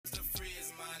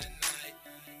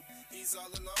He's all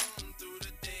alone through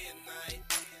the day and night.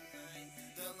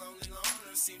 The lonely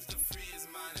loner seems to free his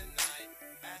mind at night.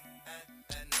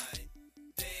 At night.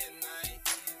 Day and night.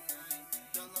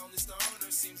 The lonely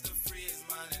stoner seems to free his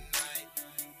mind at night.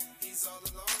 He's all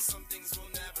alone, some things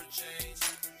will never change.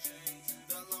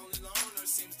 The lonely loner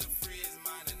seems to free his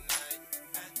mind at night.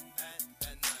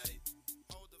 At night.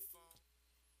 Hold the phone.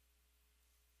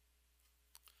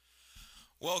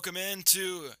 Welcome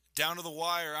into Down to the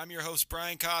Wire. I'm your host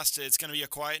Brian Costa. It's going to be a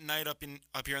quiet night up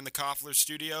here in the Koffler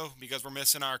studio because I'm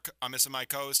missing my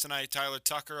co-host tonight, Tyler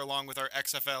Tucker, along with our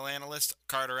XFL analyst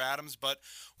Carter Adams. But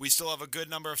we still have a good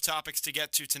number of topics to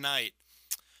get to tonight.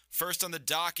 First on the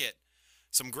docket,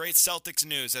 some great Celtics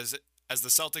news as the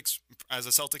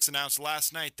Celtics announced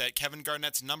last night that Kevin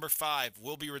Garnett's number 5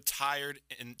 will be retired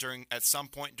at some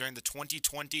point during the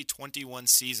 2020-21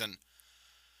 season.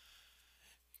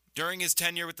 During his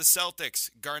tenure with the Celtics,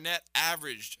 Garnett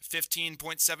averaged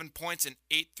 15.7 points and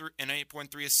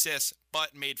 8.3 assists,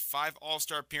 but made 5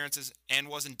 All-Star appearances and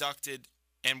was inducted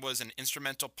and was an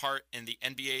instrumental part in the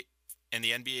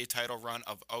NBA title run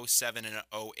of 07 and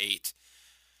 08.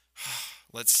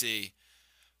 Let's see.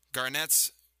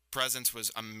 Garnett's presence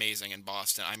was amazing in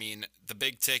Boston. I mean, the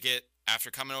big ticket after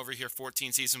coming over here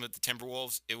 14 seasons with the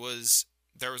Timberwolves,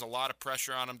 there was a lot of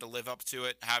pressure on him to live up to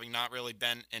it, having not really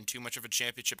been in too much of a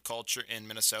championship culture in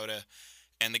Minnesota,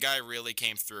 and the guy really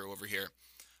came through over here.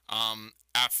 On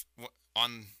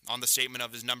the statement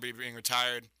of his number being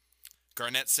retired,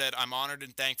 Garnett said, "I'm honored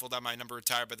and thankful that my number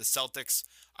retired by the Celtics.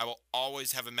 I will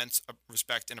always have immense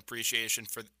respect and appreciation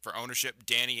for ownership,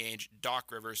 Danny Ainge, Doc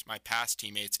Rivers, my past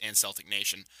teammates, and Celtic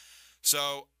Nation."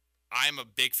 So I'm a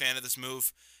big fan of this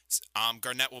move.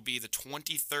 Garnett will be the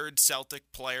 23rd Celtic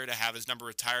player to have his number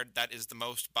retired. That is the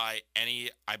most by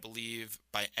any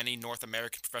North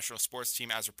American professional sports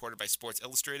team, as reported by Sports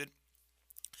Illustrated.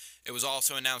 It was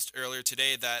also announced earlier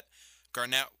today that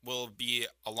Garnett will be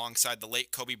alongside the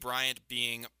late Kobe Bryant,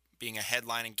 being a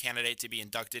headlining candidate to be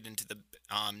inducted into the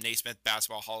Naismith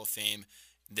Basketball Hall of Fame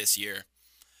this year.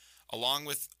 Along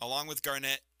with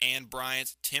Garnett and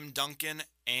Bryant, Tim Duncan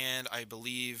and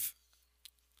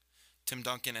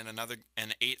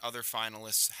 8 other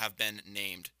finalists have been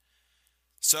named.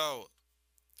 So,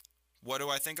 what do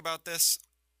I think about this?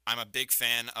 I'm a big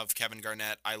fan of Kevin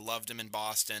Garnett. I loved him in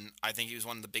Boston. I think he was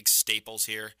one of the big staples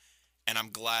here, and I'm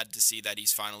glad to see that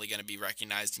he's finally going to be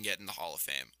recognized and get in the Hall of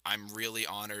Fame. I'm really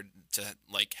honored to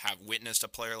have witnessed a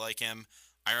player like him.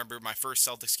 I remember my first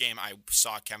Celtics game, I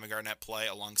saw Kevin Garnett play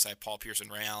alongside Paul Pierce and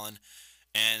Ray Allen,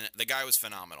 and the guy was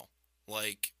phenomenal.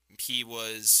 He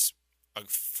was a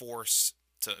force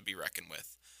to be reckoned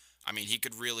with. I mean, he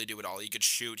could really do it all. He could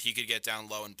shoot. He could get down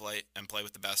low and play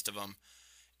with the best of them.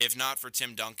 If not for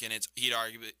Tim Duncan, he's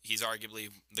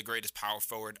arguably the greatest power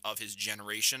forward of his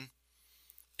generation,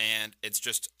 and it's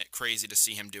just crazy to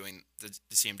see him doing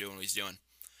what he's doing.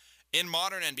 In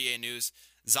modern NBA news,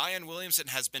 Zion Williamson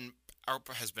has been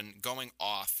going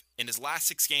off. In his last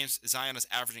 6 games, Zion is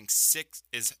averaging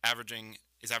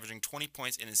 20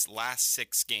 points in his last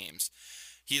 6 games.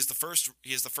 He is the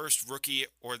first rookie,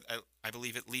 or I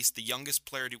believe at least the youngest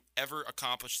player to ever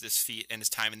accomplish this feat in his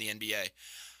time in the NBA.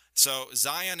 So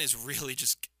Zion is really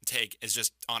just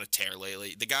on a tear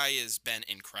lately. The guy has been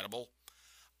incredible.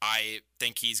 I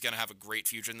think he's going to have a great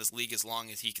future in this league as long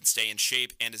as he can stay in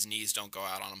shape and his knees don't go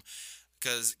out on him.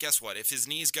 Because guess what? If his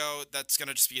knees go, that's going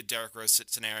to just be a Derrick Rose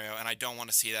scenario, and I don't want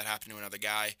to see that happen to another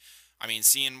guy. I mean,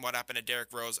 seeing what happened to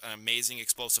Derrick Rose, an amazing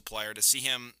explosive player, to see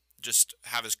him just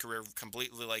have his career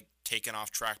completely taken off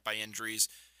track by injuries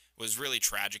was really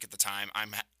tragic at the time.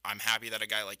 I'm happy that a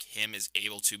guy like him is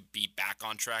able to be back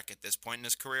on track at this point in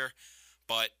his career,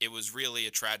 but it was really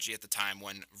a tragedy at the time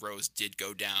when Rose did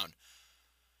go down.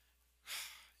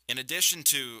 In addition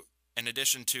to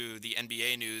the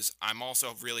NBA news, I'm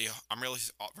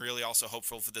really also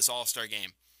hopeful for this All-Star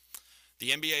game.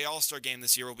 The NBA All-Star game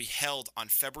this year will be held on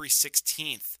February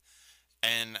 16th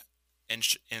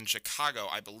in Chicago,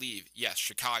 I believe. Yes,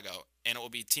 Chicago. And it will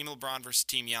be Team LeBron versus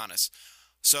Team Giannis.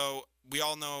 So we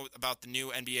all know about the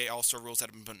new NBA All-Star rules that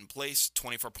have been put in place.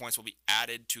 24 points will be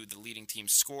added to the leading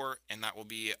team's score, and that will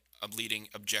be a leading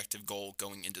objective goal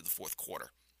going into the fourth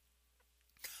quarter.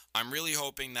 I'm really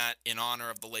hoping that in honor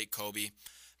of the late Kobe,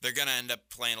 they're going to end up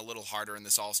playing a little harder in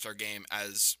this All-Star game,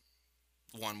 as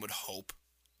one would hope.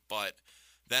 But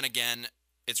then again,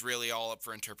 it's really all up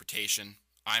for interpretation.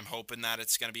 I'm hoping that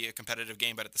it's going to be a competitive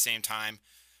game, but at the same time,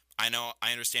 I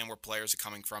understand where players are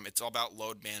coming from. It's all about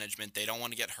load management. They don't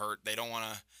want to get hurt. They don't want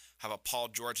to have a Paul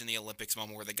George in the Olympics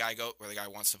moment where the guy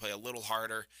wants to play a little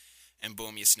harder, and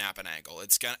boom, you snap an ankle.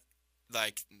 It's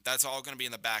that's all going to be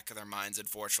in the back of their minds,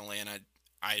 unfortunately. And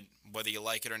Whether you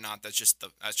like it or not, that's just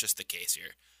the case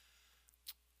here.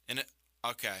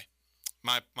 Okay,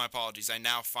 my apologies. I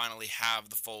now finally have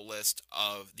the full list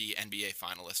of the NBA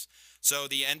finalists. So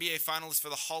the NBA finalists for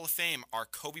the Hall of Fame are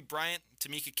Kobe Bryant,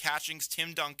 Tamika Catchings,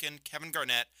 Tim Duncan, Kevin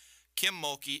Garnett, Kim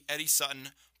Mulkey, Eddie Sutton,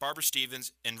 Barbara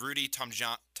Stevens, and Rudy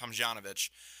Tomjanovich.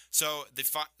 So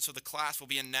the class will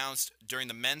be announced during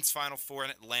the men's Final Four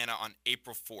in Atlanta on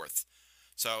April 4th.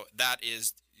 So that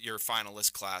is your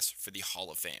finalist class for the Hall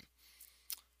of Fame.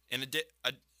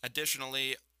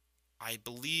 Additionally, I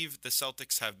believe the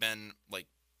Celtics have been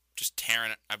just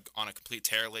tearing on a complete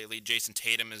tear lately. Jason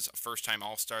Tatum is a first-time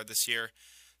All-Star this year.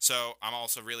 So I'm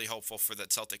also really hopeful for the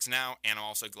Celtics now, and I'm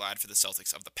also glad for the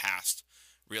Celtics of the past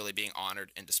really being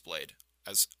honored and displayed.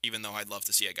 Even though I'd love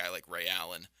to see a guy like Ray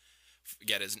Allen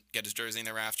get his jersey in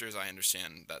the rafters, I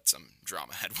understand that some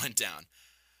drama had went down.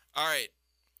 All right,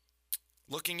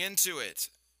 looking into it,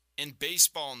 in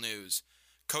baseball news,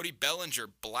 Cody Bellinger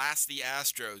blasts the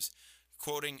Astros,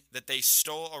 quoting that they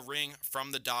stole a ring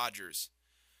from the Dodgers.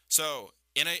 So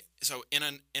in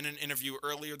an interview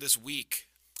earlier this week,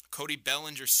 Cody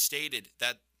Bellinger stated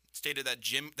that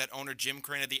owner Jim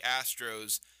Crane of the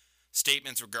Astros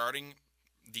statements regarding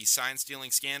the sign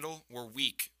stealing scandal were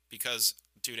weak because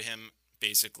due to him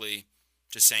basically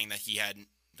just saying that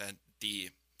the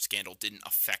scandal didn't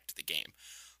affect the game.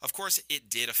 Of course, it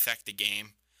did affect the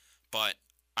game, but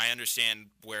I understand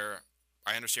where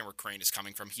Crane is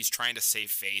coming from. He's trying to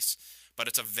save face, but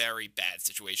it's a very bad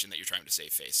situation that you're trying to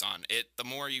save face on. The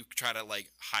more you try to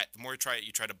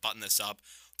you try to button this up,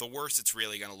 the worse it's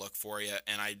really going to look for you.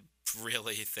 And I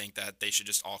really think that they should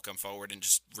just all come forward and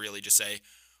just say,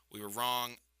 we were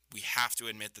wrong. We have to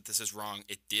admit that this is wrong.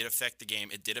 It did affect the game.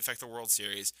 It did affect the World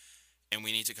Series, and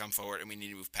we need to come forward and we need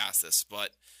to move past this.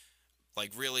 But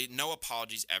really, no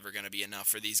apologies ever going to be enough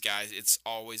for these guys. It's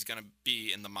always going to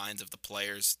be in the minds of the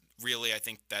players. Really, I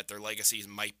think that their legacies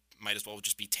might as well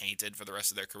just be tainted for the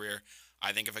rest of their career.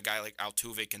 I think if a guy like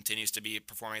Altuve continues to be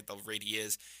performing at the rate he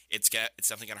is, it's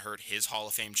definitely going to hurt his Hall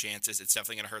of Fame chances. It's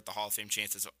definitely going to hurt the Hall of Fame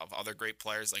chances of other great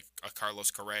players like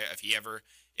Carlos Correa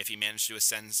if he manages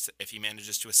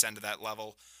to ascend to that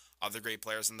level. Other great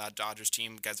players on that Dodgers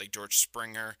team, guys like George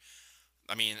Springer.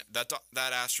 I mean, that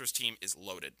Astros team is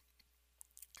loaded.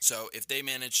 So if they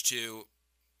manage to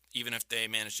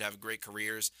have great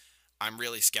careers, I'm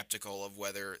really skeptical of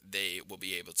whether they will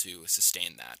be able to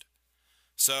sustain that.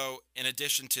 So in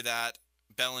addition to that,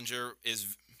 Bellinger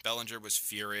was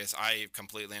furious. I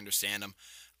completely understand him.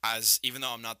 Even though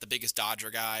I'm not the biggest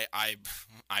Dodger guy, I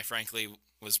frankly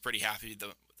was pretty happy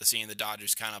seeing the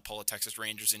Dodgers kind of pull a Texas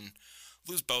Rangers and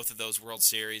lose both of those World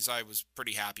Series. I was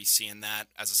pretty happy seeing that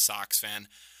as a Sox fan.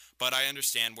 But I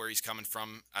understand where he's coming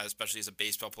from, especially as a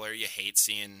baseball player. You hate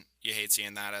seeing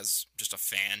that as just a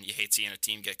fan. You hate seeing a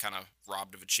team get kind of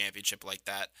robbed of a championship like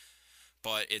that.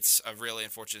 But it's a really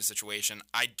unfortunate situation.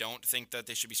 I don't think that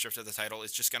they should be stripped of the title.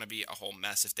 It's just going to be a whole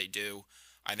mess if they do.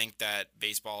 I think that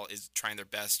baseball is trying their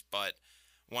best, but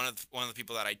one of the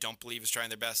people that I don't believe is trying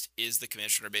their best is the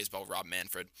commissioner of baseball, Rob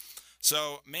Manfred.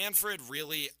 So Manfred,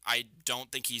 really, I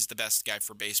don't think he's the best guy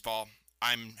for baseball.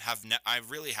 I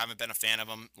really haven't been a fan of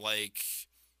him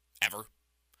ever.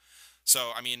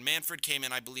 So I mean, Manfred came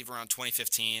in, I believe, around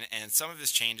 2015, and some of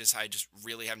his changes I just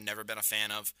really have never been a fan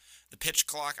of. The pitch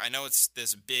clock, I know it's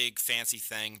this big fancy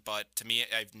thing, but to me,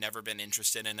 I've never been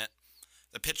interested in it.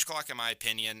 The pitch clock, in my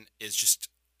opinion,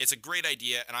 it's a great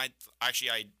idea, and I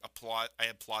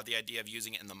applaud the idea of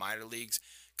using it in the minor leagues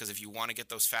because if you want to get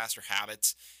those faster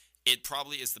habits, it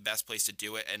probably is the best place to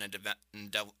do it in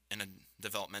a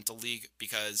developmental league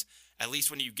because at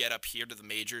least when you get up here to the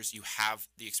majors, you have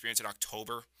the experience in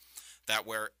October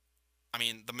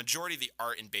the majority of the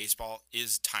art in baseball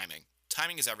is timing.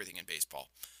 Timing is everything in baseball.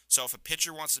 So if a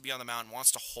pitcher wants to be on the mound,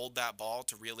 wants to hold that ball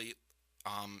to really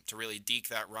deke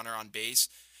that runner on base,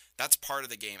 that's part of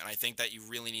the game. And I think that you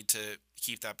really need to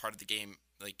keep that part of the game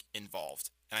involved.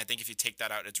 And I think if you take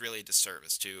that out, it's really a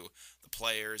disservice to the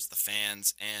players, the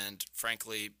fans, and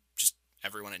frankly, just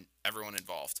everyone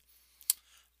involved.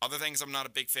 Other things I'm not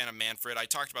a big fan of Manfred. I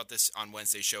talked about this on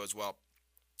Wednesday's show as well.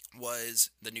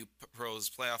 Was the new pros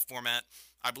playoff format.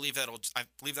 I believe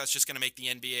that's just going to make the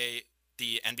NBA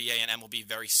and MLB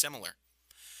very similar.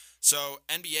 So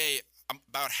NBA,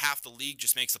 about half the league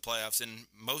just makes the playoffs, and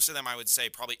most of them I would say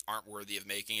probably aren't worthy of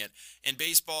making it. In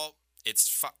baseball, it's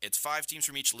 5 teams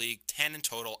from each league, 10 in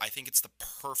total. I think it's the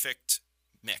perfect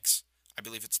mix. I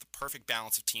believe it's the perfect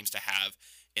balance of teams to have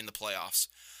in the playoffs.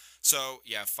 So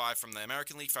you have 5 from the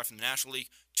American League, 5 from the National League,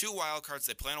 2 wild cards.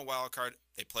 They play on a wild card.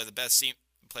 They play the best team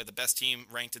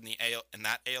ranked in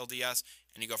that ALDS,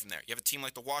 and you go from there. You have a team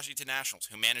like the Washington Nationals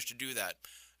who managed to do that.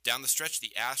 Down the stretch,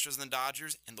 the Astros and the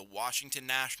Dodgers and the Washington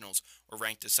Nationals were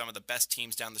ranked as some of the best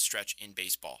teams down the stretch in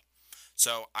baseball.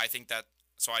 So I think that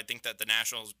the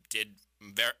Nationals did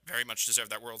very much deserve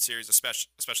that World Series,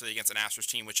 especially against an Astros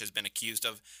team which has been accused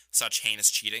of such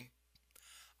heinous cheating.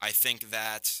 I think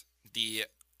that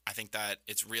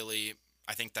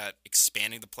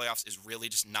expanding the playoffs is really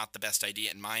just not the best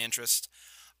idea in my interest.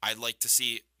 I like to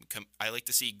see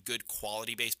good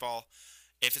quality baseball.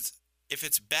 If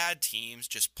it's bad teams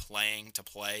just playing to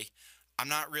play, I'm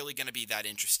not really going to be that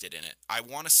interested in it. I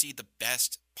want to see the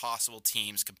best possible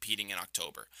teams competing in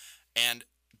October. And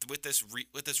with this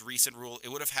recent rule,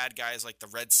 it would have had guys like the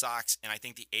Red Sox and I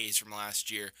think the A's from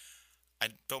last year. I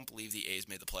don't believe the A's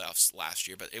made the playoffs last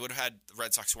year, but it would have had the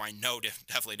Red Sox, who I know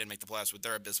definitely didn't make the playoffs with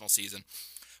their abysmal season,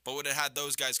 but would have had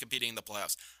those guys competing in the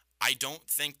playoffs. I don't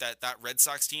think that Red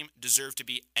Sox team deserved to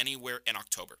be anywhere in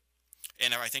October.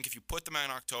 And I think if you put them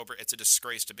in October, it's a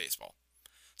disgrace to baseball.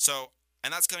 So,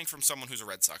 and that's coming from someone who's a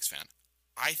Red Sox fan.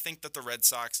 I think that the Red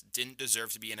Sox didn't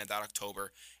deserve to be in it that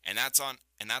October, and that's on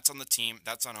the team,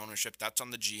 that's on ownership, that's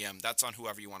on the GM, that's on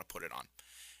whoever you want to put it on.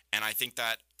 And I think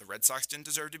that the Red Sox didn't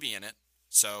deserve to be in it.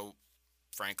 So,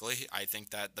 frankly, I think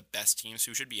that the best teams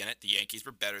who should be in it, the Yankees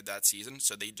were better that season,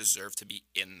 so they deserve to be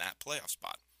in that playoff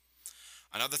spot.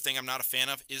 Another thing I'm not a fan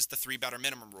of is the 3-batter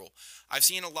minimum rule. I've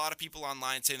seen a lot of people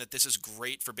online saying that this is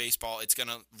great for baseball. It's going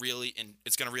to really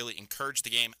encourage the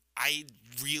game. I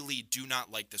really do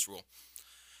not like this rule.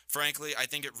 Frankly, I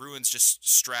think it ruins just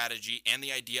strategy and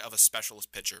the idea of a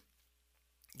specialist pitcher.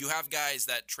 You have guys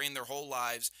that train their whole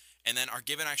lives and then are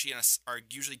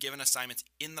usually given assignments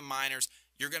in the minors.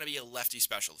 You're going to be a lefty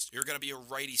specialist. You're going to be a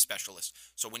righty specialist.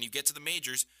 So when you get to the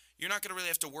majors, you're not going to really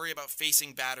have to worry about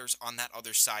facing batters on that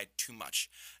other side too much.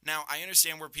 Now, I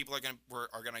understand where people are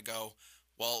going to go,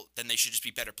 well, then they should just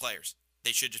be better players.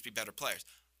 They should just be better players.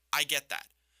 I get that.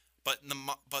 But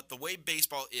the way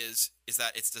baseball is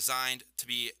that it's designed to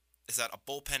be, is that a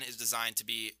bullpen is designed to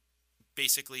be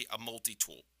basically a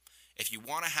multi-tool. If you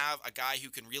want to have a guy who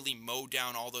can really mow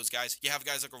down all those guys, you have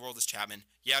guys like Aroldis Chapman.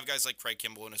 You have guys like Craig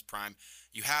Kimbrell in his prime.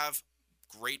 You have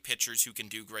great pitchers who can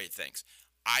do great things.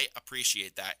 I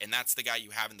appreciate that, and that's the guy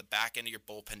you have in the back end of your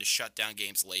bullpen to shut down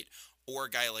games late, or a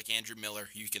guy like Andrew Miller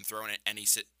who you can throw in any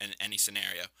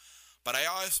scenario. But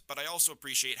I also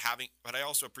appreciate having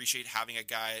a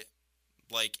guy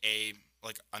like a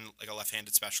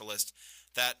left-handed specialist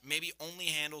that maybe only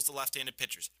handles the left-handed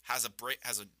pitchers, has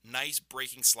a nice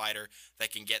breaking slider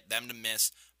that can get them to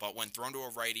miss, but when thrown to a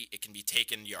righty, it can be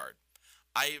taken yard.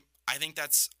 I think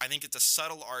it's a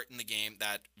subtle art in the game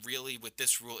that really with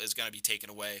this rule is going to be taken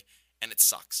away, and it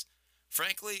sucks.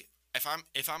 Frankly, if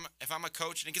I'm a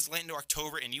coach and it gets late into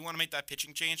October and you want to make that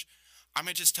pitching change, I'm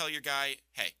gonna just tell your guy,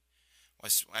 hey,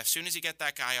 as soon as you get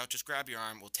that guy out, just grab your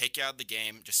arm. We'll take you out of the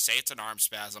game. Just say it's an arm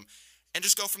spasm, and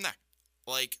just go from there.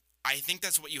 Like, I think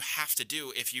that's what you have to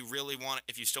do if you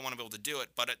still want to be able to do it.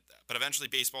 But eventually,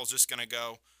 baseball is just gonna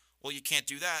go, well, you can't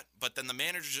do that. But then the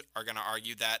managers are gonna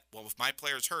argue that, well, if my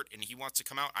player's hurt and he wants to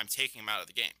come out, I'm taking him out of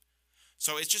the game.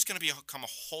 So it's just gonna become a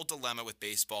whole dilemma with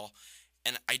baseball,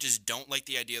 and I just don't like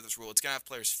the idea of this rule. It's gonna have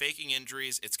players faking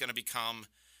injuries. It's gonna become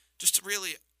just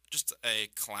a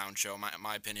clown show, in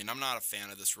my opinion. I'm not a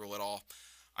fan of this rule at all.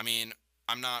 I mean,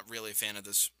 I'm not really a fan of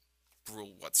this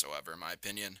rule whatsoever, in my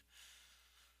opinion.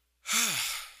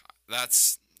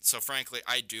 So frankly,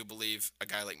 I do believe a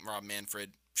guy like Rob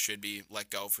Manfred should be let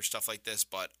go for stuff like this,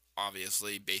 but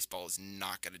obviously baseball is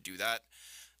not going to do that.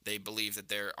 They believe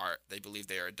they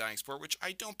are a dying sport, which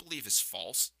I don't believe is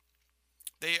false.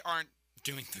 They aren't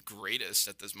doing the greatest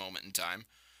at this moment in time,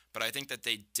 but I think that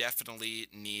they definitely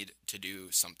need to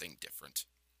do something different.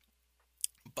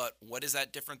 But what is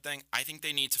that different thing? I think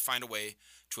they need to find a way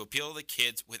to appeal to the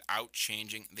kids without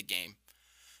changing the game.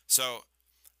 So,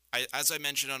 as I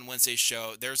mentioned on Wednesday's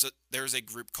show, there's a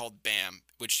group called BAM,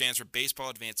 which stands for Baseball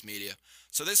Advanced Media.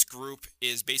 So this group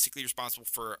is basically responsible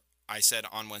for, I said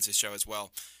on Wednesday's show as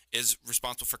well, is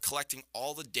responsible for collecting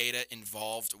all the data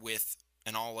involved with,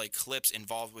 and all like clips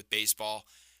involved with baseball,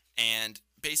 and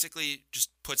basically just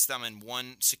puts them in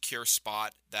one secure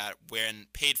spot that when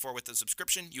paid for with the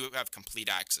subscription, you have complete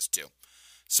access to.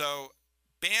 So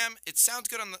BAM, it sounds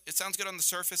good on the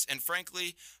surface, and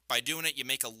frankly, by doing it, you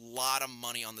make a lot of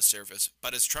money on the surface.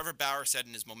 But as Trevor Bauer said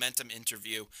in his Momentum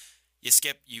interview,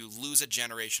 you lose a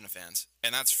generation of fans,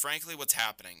 and that's frankly what's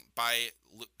happening. By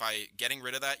getting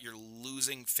rid of that, you're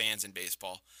losing fans in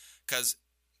baseball, because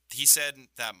he said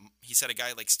a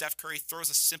guy like Steph Curry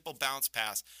throws a simple bounce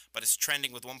pass, but it's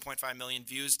trending with 1.5 million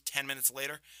views 10 minutes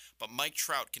later. But Mike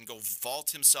Trout can go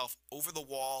vault himself over the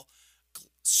wall,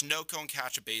 snow cone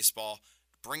catch a baseball,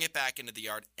 bring it back into the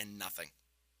yard, and nothing.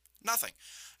 Nothing.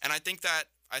 And I think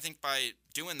by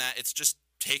doing that, it's just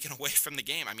taken away from the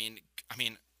game.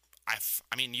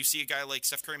 You see a guy like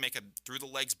Steph Curry make a through the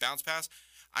legs bounce pass.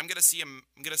 I'm gonna see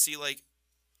like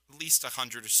at least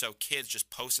 100 or so kids just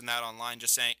posting that online,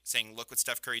 just saying, look what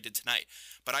Steph Curry did tonight.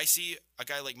 But I see a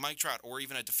guy like Mike Trout, or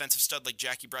even a defensive stud like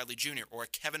Jackie Bradley Jr., or a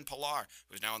Kevin Pillar,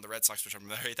 who's now on the Red Sox, which I'm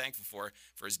very thankful for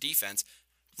his defense,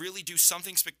 really do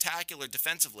something spectacular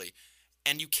defensively,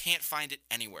 and you can't find it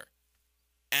anywhere.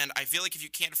 And I feel like if you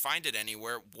can't find it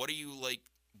anywhere, what are you like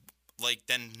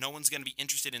then no one's going to be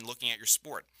interested in looking at your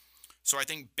sport. So I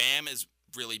think Bam is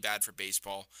really bad for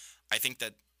baseball. I think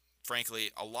that, frankly,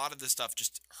 a lot of this stuff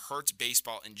just hurts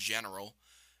baseball in general,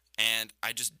 and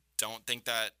I just don't think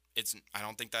that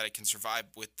it can survive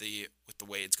with the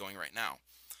way it's going right now.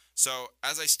 So,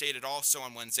 as I stated also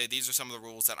on Wednesday, these are some of the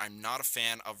rules that I'm not a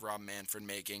fan of Rob Manfred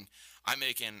making. I'm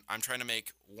trying to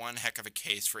make one heck of a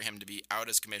case for him to be out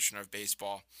as commissioner of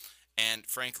baseball, and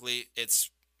frankly,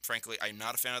 I'm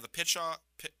not a fan of the pitch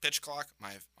clock.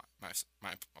 My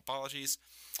apologies.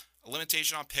 A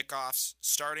limitation on pickoffs,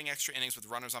 starting extra innings with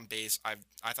runners on base. I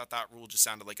thought that rule just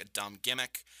sounded like a dumb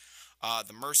gimmick.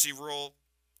 The mercy rule.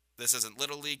 This isn't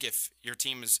Little League. If your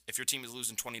team is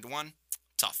losing 20-1,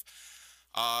 tough.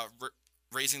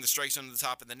 Raising the strike zone to the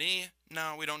top of the knee.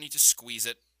 No, we don't need to squeeze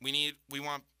it. We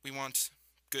want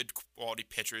good quality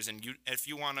pitchers, and if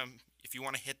you want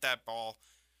to hit that ball,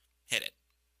 hit it.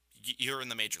 You're in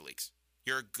the major leagues.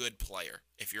 You're a good player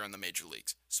if you're in the major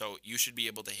leagues. So you should be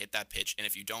able to hit that pitch, and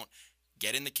if you don't,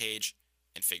 get in the cage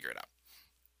and figure it out.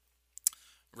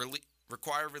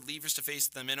 Require relievers to face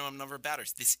the minimum number of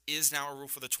batters. This is now a rule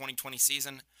for the 2020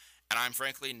 season, and I'm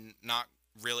frankly not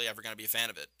really ever going to be a fan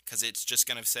of it, because it's just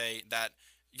going to say that,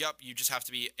 you just have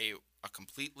to be a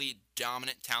completely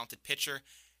dominant, talented pitcher,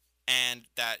 and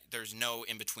that there's no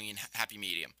in-between happy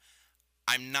medium.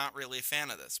 I'm not really a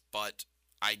fan of this, but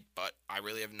I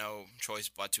really have no choice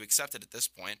but to accept it at this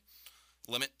point.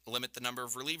 Limit the number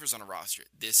of relievers on a roster.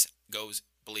 This goes,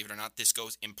 believe it or not,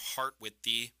 in part with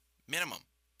the minimum.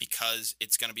 Because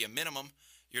it's going to be a minimum,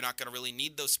 you're not going to really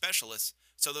need those specialists.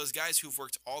 So those guys who've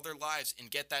worked all their lives and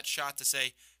get that shot to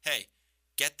say, hey,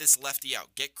 get this lefty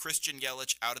out, get Christian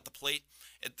Yelich out at the plate,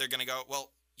 they're going to go,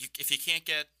 well, you can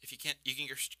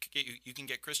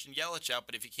get Christian Yelich out,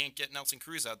 but if you can't get Nelson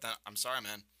Cruz out, then I'm sorry,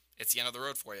 man, it's the end of the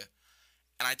road for you.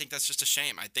 And I think that's just a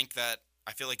shame. I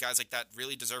feel like guys like that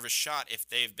really deserve a shot if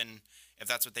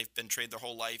that's what they've been trained their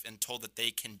whole life and told that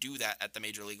they can do that at the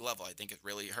major league level. I think it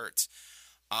really hurts.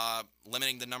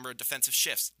 Limiting the number of defensive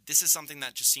shifts. This is something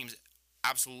that just seems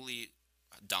absolutely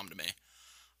dumb to me.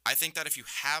 I think that if you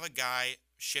have a guy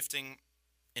shifting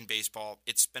in baseball,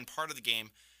 it's been part of the game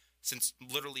since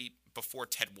literally before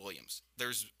Ted Williams.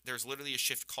 There's literally a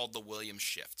shift called the Williams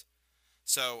shift.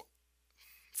 So,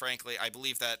 frankly, I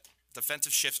believe that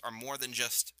defensive shifts are more than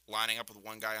just lining up with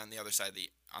one guy on the other side of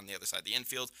the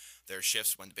infield. There are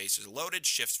shifts when the bases are loaded,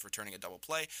 shifts for turning a double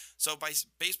play. So by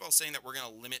baseball saying that we're going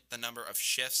to limit the number of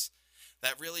shifts,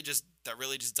 that really just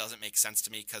doesn't make sense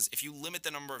to me, because if you limit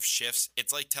the number of shifts,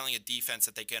 it's like telling a defense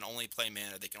that they can only play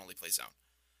man or they can only play zone.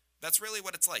 That's really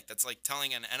what it's like. That's like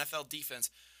telling an NFL defense,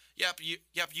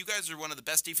 you guys are one of the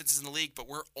best defenses in the league, but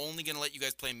we're only going to let you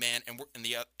guys play man, and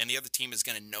the other team is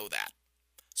going to know that.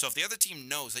 So if the other team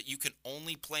knows that you can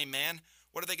only play man,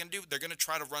 what are they going to do? They're going to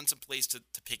try to run some plays to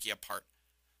pick you apart.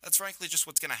 That's frankly just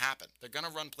what's going to happen. They're going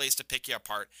to run plays to pick you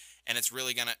apart, and it's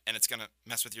going to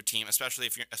mess with your team, especially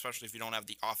if you don't have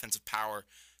the offensive power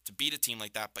to beat a team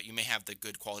like that, but you may have the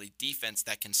good quality defense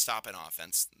that can stop an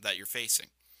offense that you're facing.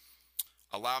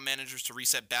 Allow managers to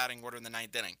reset batting order in the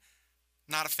ninth inning.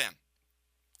 Not a fan.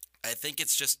 I think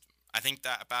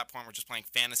that at that point we're just playing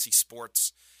fantasy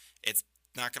sports. It's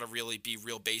not going to really be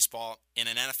real baseball. In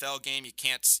an NFL game, you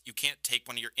can't take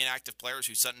one of your inactive players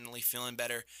who's suddenly feeling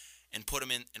better and put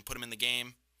him in the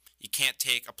game. You can't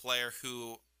take a player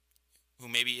who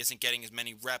maybe isn't getting as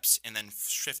many reps and then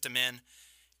shift him in.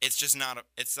 It's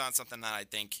not something that I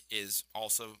think is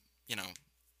also,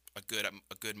 a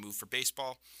good move for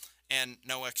baseball. And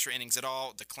no extra innings at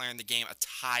all, declaring the game a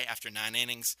tie after 9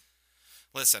 innings.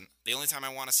 Listen, the only time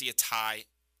I want to see a tie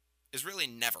is really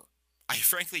never. I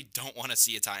frankly don't want to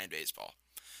see a tie in baseball.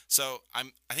 So I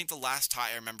think the last tie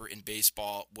I remember in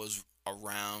baseball was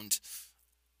around,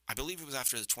 I believe it was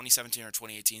after the 2017 or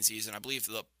 2018 season. I believe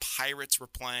the Pirates were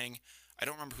playing. I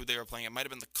don't remember who they were playing. It might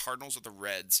have been the Cardinals or the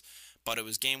Reds, but it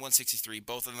was game 163.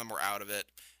 Both of them were out of it.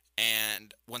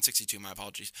 And 162, my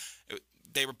apologies.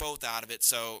 They were both out of it,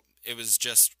 so it was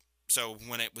just, so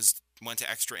when it went to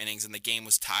extra innings and the game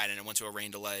was tied and it went to a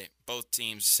rain delay, both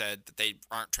teams said that they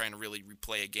aren't trying to really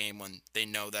replay a game when they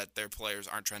know that their players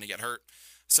aren't trying to get hurt.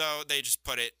 So they just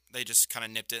kind of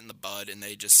nipped it in the bud, and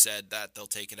they just said that they'll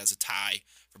take it as a tie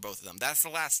for both of them. That's the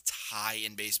last tie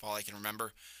in baseball I can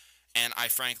remember, and I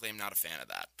frankly am not a fan of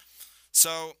that.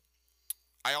 So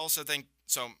I also think,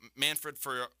 so Manfred,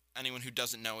 for anyone who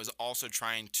doesn't know, is also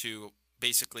trying to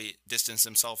basically distance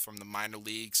himself from the minor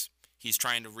leagues. He's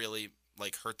trying to really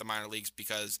hurt the minor leagues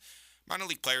because minor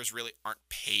league players really aren't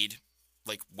paid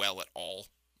well at all.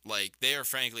 They are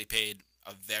frankly paid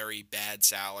a very bad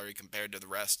salary compared to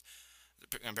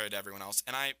everyone else.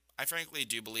 And I frankly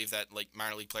do believe that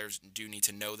minor league players do need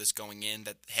to know this going in,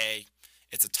 that hey,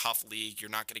 it's a tough league. You're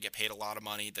not going to get paid a lot of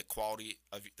money. The quality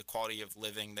of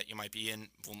living that you might be in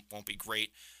won't be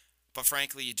great. But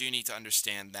frankly, you do need to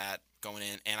understand that going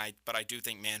in. But I do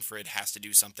think Manfred has to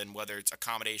do something, whether it's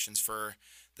accommodations for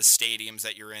the stadiums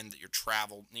that you're in, that your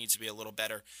travel needs to be a little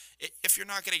better. If you're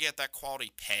not going to get that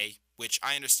quality pay, which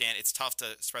I understand it's tough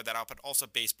to spread that out, but also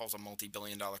baseball's a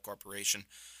multi-billion-dollar corporation.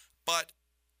 But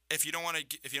if you don't want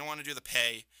to do the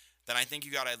pay, then I think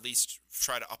you got to at least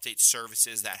try to update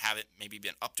services that haven't maybe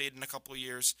been updated in a couple of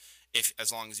years,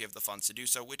 as long as you have the funds to do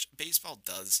so, which baseball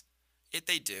does.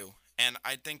 They do. And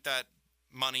I think that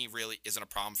money really isn't a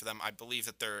problem for them. I believe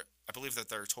that their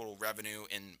total revenue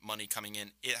and money coming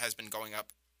in, it has been going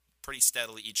up pretty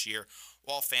steadily each year,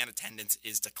 while fan attendance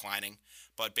is declining.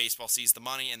 But baseball sees the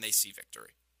money and they see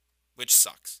victory, which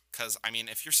sucks. Because,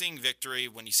 if you're seeing victory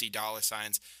when you see dollar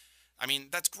signs,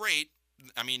 that's great.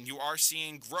 You are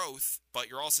seeing growth, but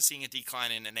you're also seeing a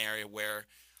decline in an area where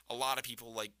a lot of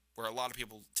people want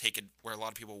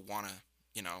to,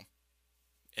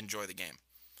 enjoy the game.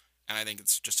 And I think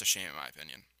it's just a shame in my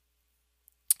opinion.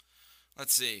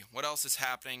 Let's see. What else is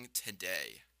happening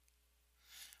today?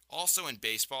 Also in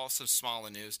baseball, some smaller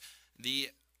news.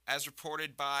 As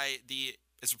reported by the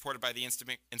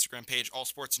Instagram page All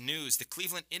Sports News, the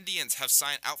Cleveland Indians have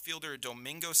signed outfielder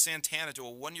Domingo Santana to a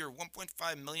one-year,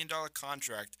 $1.5 million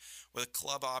contract with a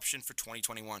club option for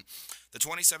 2021. The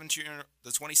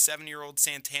 27-year-old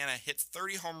Santana hit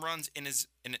 30 home runs in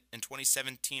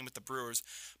 2017 with the Brewers,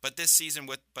 but this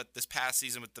past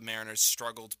season with the Mariners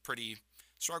struggled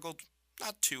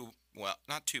not too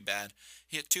bad.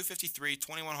 He hit .253,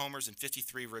 21 homers, and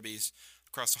 53 ribbies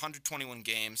across 121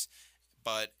 games.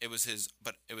 But it was his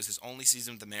only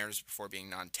season with the Mariners before being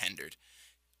non-tendered.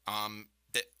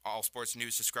 All Sports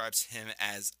News describes him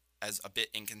as a bit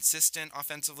inconsistent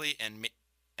offensively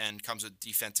and comes with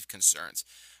defensive concerns,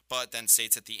 but then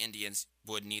states that the Indians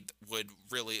would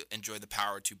really enjoy the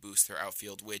power to boost their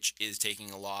outfield, which is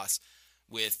taking a loss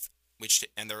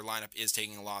and their lineup is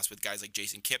taking a loss with guys like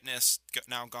Jason Kipnis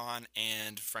now gone,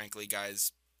 and frankly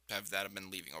guys have been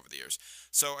leaving over the years.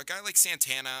 So a guy like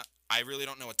Santana, I really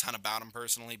don't know a ton about him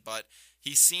personally, but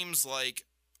he seems like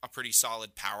a pretty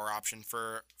solid power option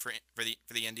for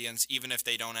the Indians, even if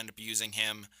they don't end up using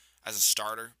him as a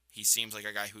starter. He seems like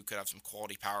a guy who could have some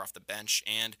quality power off the bench,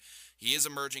 and he is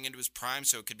emerging into his prime,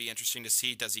 so it could be interesting to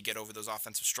see, does he get over those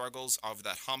offensive struggles, over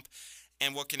that hump,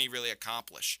 and what can he really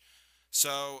accomplish?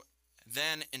 So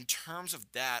then in terms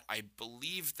of that, I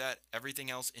believe that everything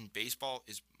else in baseball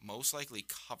is most likely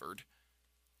covered.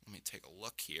 Let me take a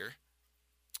look here.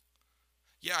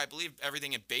 Yeah, I believe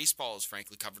everything in baseball is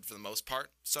frankly covered for the most part.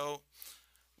 So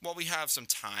while we have some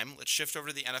time, let's shift over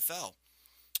to the NFL.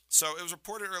 So it was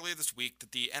reported earlier this week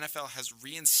that the NFL has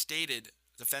reinstated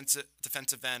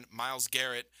defensive end Myles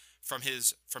Garrett from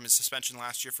his suspension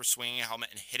last year for swinging a helmet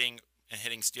and hitting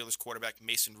Steelers quarterback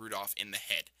Mason Rudolph in the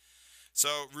head.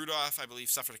 So Rudolph, I believe,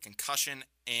 suffered a concussion,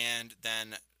 and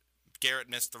then Garrett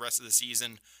missed the rest of the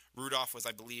season. Rudolph was,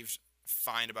 I believe,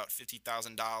 fined about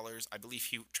 $50,000. I believe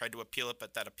he tried to appeal it,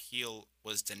 but that appeal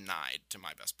was denied, to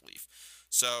my best belief.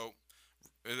 So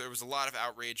there was a lot of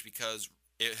outrage because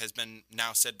it has been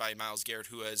now said by Myles Garrett,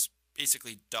 who has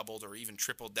basically doubled or even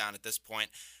tripled down at this point,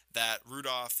 that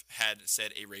Rudolph had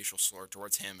said a racial slur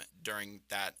towards him during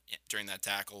that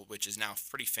tackle, which is now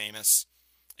pretty famous.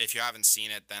 If you haven't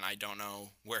seen it, then I don't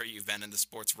know where you've been in the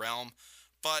sports realm.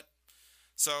 But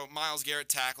so Myles Garrett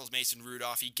tackles Mason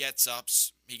Rudolph. He gets up.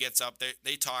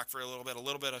 They talk for a little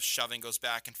bit of shoving goes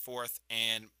back and forth,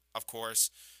 and of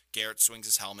course Garrett swings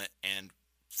his helmet and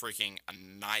freaking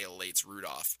annihilates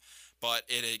Rudolph. But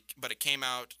it came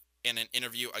out in an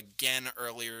interview again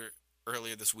earlier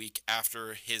this week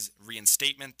after his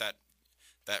reinstatement that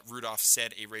Rudolph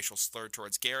said a racial slur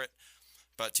towards Garrett.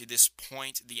 But to this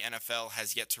point, the NFL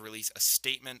has yet to release a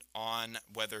statement on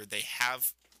whether they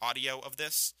have audio of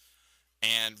this,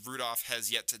 and Rudolph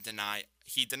has yet to deny.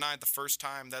 He denied the first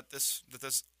time that this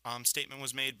statement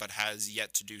was made, but has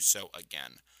yet to do so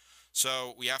again.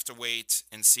 So we have to wait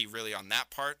and see really on that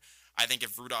part. I think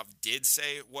if Rudolph did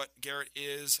say what Garrett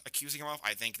is accusing him of,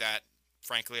 I think that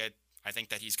frankly, I think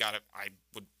that he's got it. I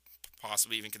would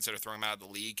possibly even consider throwing him out of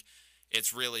the league.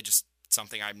 It's really just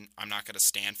something I'm not going to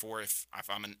stand for if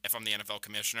I'm the NFL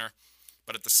commissioner.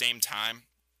 But at the same time,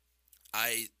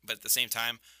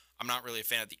 I'm not really a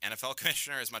fan of the NFL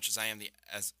commissioner as much as I am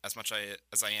as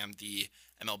I am the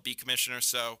MLB commissioner.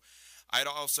 So I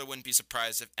also wouldn't be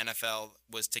surprised if NFL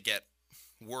was to get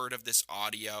word of this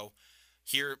audio,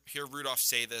 hear Rudolph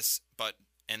say this,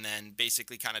 and then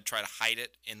basically kind of try to hide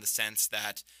it in the sense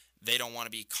that they don't want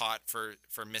to be caught for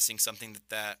missing something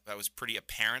that was pretty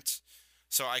apparent.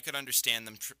 So I could understand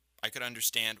them. I could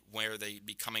understand where they'd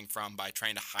be coming from by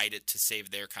trying to hide it to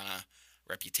save their kind of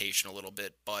reputation a little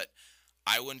bit. But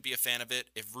I wouldn't be a fan of it.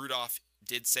 If Rudolph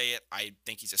did say it, I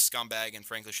think he's a scumbag and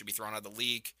frankly should be thrown out of the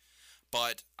league.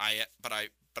 But I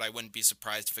wouldn't be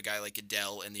surprised if a guy like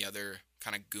Goodell and the other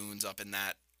kind of goons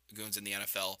in the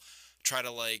NFL try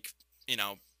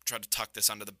to tuck this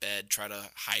under the bed, try to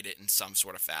hide it in some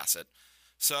sort of facet.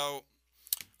 So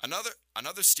another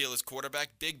Steelers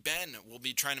quarterback, Big Ben, will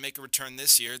be trying to make a return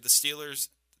this year. The Steelers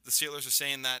are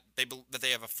saying that they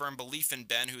have a firm belief in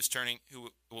Ben, who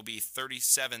will be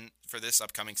 37 for this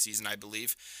upcoming season, I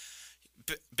believe.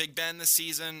 Big Ben this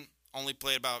season only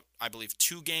played about, I believe,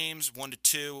 2 games, 1 to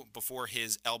 2, before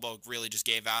his elbow really just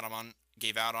gave out on him.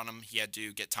 He had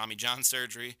to get Tommy John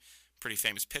surgery, pretty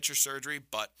famous pitcher surgery,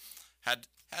 but had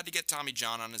to get Tommy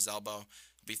John on his elbow.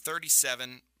 He'll be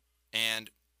 37, and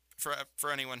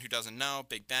for anyone who doesn't know,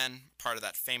 Big Ben, part of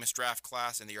that famous draft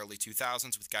class in the early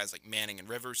 2000s with guys like Manning and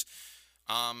Rivers.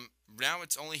 Now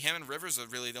it's only him and Rivers are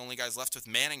really the only guys left, with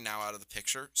Manning now out of the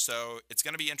picture. So it's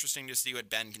going to be interesting to see what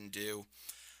Ben can do.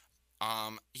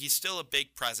 He's still a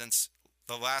big presence.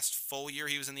 The last full year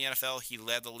he was in the NFL, he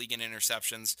led the league in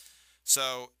interceptions.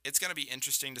 So it's going to be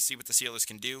interesting to see what the Steelers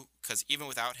can do, because even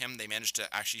without him, they managed to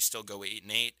actually still go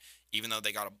 8-8, even though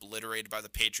they got obliterated by the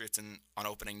Patriots on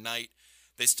opening night.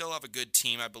 They still have a good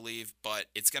team, I believe, but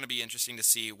it's going to be interesting to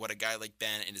see what a guy like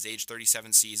Ben in his age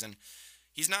 37 season.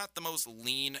 He's not the most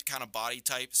lean kind of body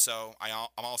type, so I'm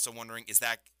also wondering, is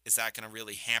that going to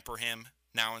really hamper him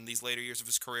now in these later years of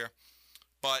his career?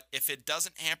 But if it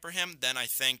doesn't hamper him, then I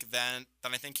think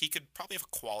he could probably have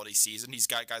a quality season. He's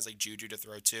got guys like Juju to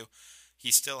throw to. He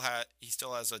still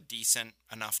has a decent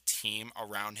enough team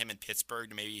around him in Pittsburgh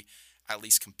to maybe at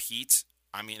least compete.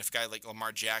 I mean, if a guy like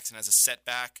Lamar Jackson has a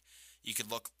setback, you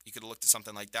could look to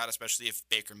something like that, especially if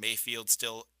Baker Mayfield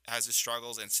still has his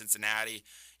struggles, and Cincinnati,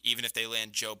 even if they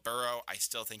land Joe Burrow, I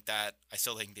still think that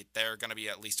they're going to be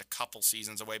at least a couple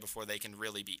seasons away before they can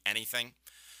really be anything.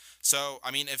 So, I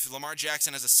mean, if Lamar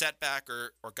Jackson has a setback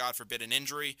or God forbid an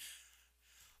injury,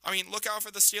 I mean, look out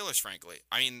for the Steelers, frankly.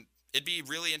 I mean, it'd be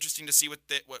really interesting to see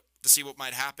what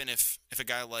might happen if a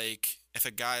guy like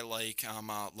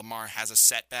Lamar has a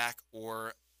setback,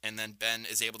 and then Ben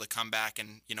is able to come back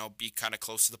and, be kind of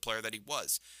close to the player that he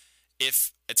was.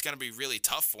 If it's going to be really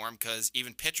tough for him, because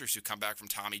even pitchers who come back from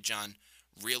Tommy John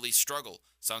really struggle.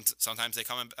 Sometimes they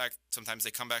come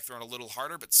back throwing a little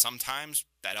harder, but sometimes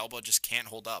that elbow just can't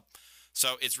hold up.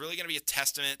 So it's really going to be a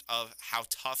testament of how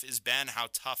tough is Ben, how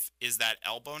tough is that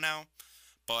elbow now.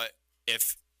 But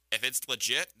if it's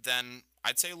legit, then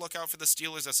I'd say look out for the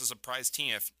Steelers as a surprise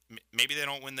team. If maybe they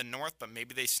don't win the North, but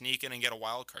maybe they sneak in and get a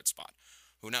wild card spot.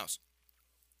 Who knows?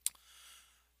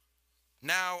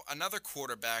 Now, another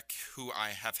quarterback who I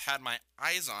have had my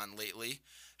eyes on lately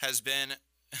has been,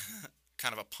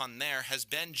 kind of a pun there, has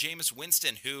been Jameis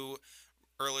Winston, who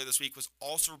earlier this week was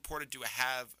also reported to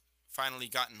have finally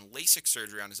gotten LASIK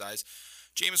surgery on his eyes.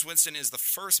 Jameis Winston is the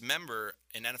first member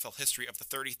in NFL history of the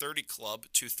 30-30 club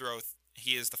to throw.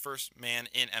 He is the first man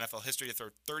in NFL history to throw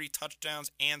 30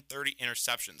 touchdowns and 30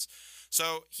 interceptions.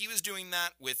 So he was doing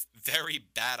that with very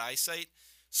bad eyesight.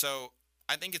 So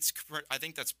I think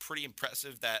that's pretty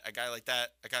impressive that a guy like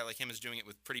him is doing it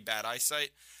with pretty bad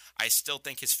eyesight. I still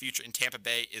think his future in Tampa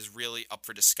Bay is really up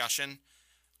for discussion.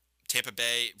 Tampa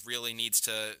Bay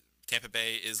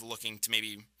is looking to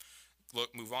maybe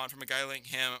move on from a guy like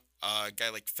him. A guy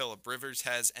like Phillip Rivers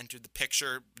has entered the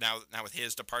picture now with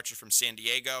his departure from San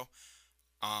Diego.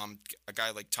 A guy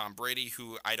like Tom Brady,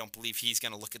 who I don't believe he's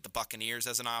going to look at the Buccaneers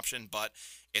as an option, but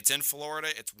it's in Florida,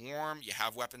 it's warm, you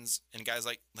have weapons and guys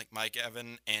like Mike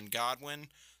Evans and Godwin,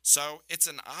 so it's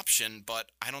an option,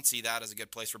 but I don't see that as a good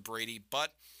place for Brady.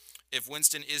 But if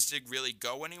Winston is to really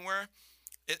go anywhere,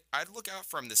 I'd look out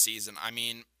for him this season. I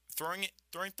mean, throwing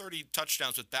 30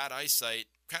 touchdowns with bad eyesight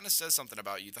kind of says something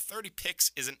about you. The 30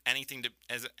 picks isn't anything to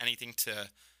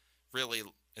really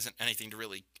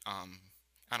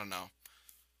I don't know.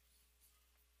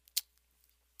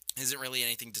 Isn't really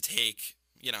anything to take,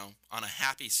 on a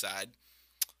happy side.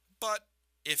 But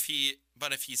if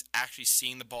he's actually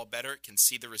seeing the ball better, can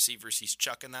see the receivers he's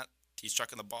chucking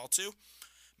the ball to,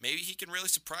 maybe he can really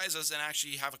surprise us and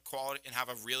actually have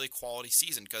a really quality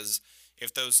season. Because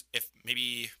if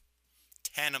maybe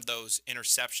 10 of those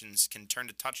interceptions can turn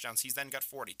to touchdowns, he's then got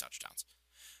 40 touchdowns.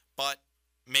 But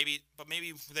maybe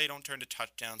they don't turn to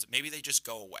touchdowns. Maybe they just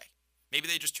go away. Maybe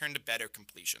they just turn to better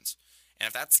completions. And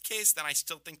if that's the case, then I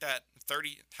still think that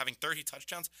having 30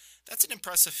 touchdowns, that's an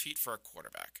impressive feat for a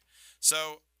quarterback.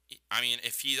 So, I mean,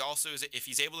 if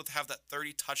he's able to have that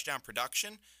 30 touchdown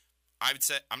production, I would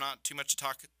say I'm not too much to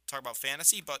talk about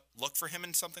fantasy, but look for him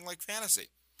in something like fantasy.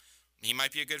 He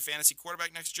might be a good fantasy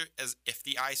quarterback next year, as if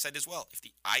the eyesight as well. If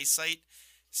the eyesight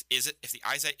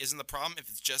isn't the problem, if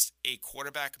it's just a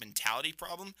quarterback mentality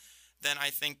problem, then I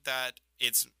think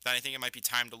it might be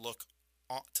time to look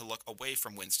away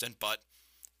from Winston. But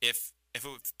if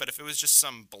it was just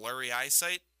some blurry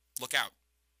eyesight, look out.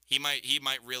 He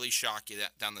might really shock you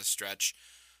down the stretch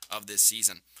of this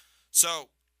season. So,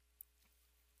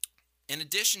 in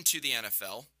addition to the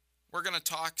NFL, we're going to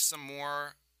talk some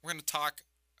more. We're going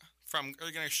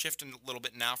to shift a little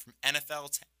bit now from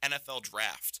NFL to NFL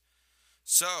draft.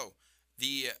 So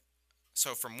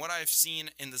from what I've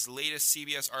seen in this latest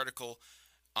CBS article,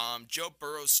 Joe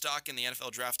Burrow's stock in the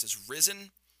NFL draft has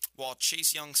risen, while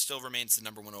Chase Young still remains the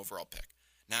number 1 overall pick.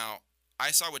 Now,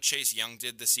 I saw what Chase Young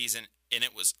did this season, and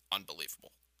it was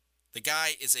unbelievable. The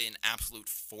guy is an absolute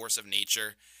force of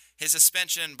nature. His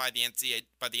suspension by the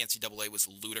NCAA was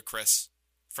ludicrous.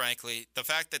 Frankly, the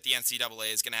fact that the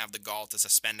NCAA is going to have the gall to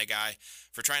suspend a guy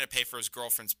for trying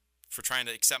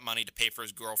to accept money to pay for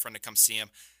his girlfriend to come see him.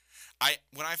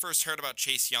 When I first heard about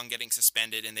Chase Young getting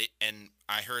suspended and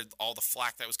I heard all the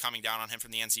flack that was coming down on him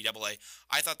from the NCAA,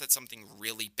 I thought that something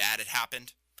really bad had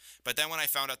happened. But then when I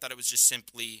found out that it was just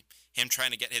simply him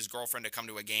trying to get his girlfriend to come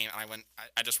to a game,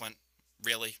 I just went,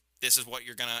 really? This is what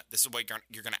you're gonna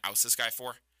oust this guy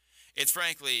for? It's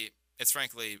frankly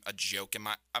a joke in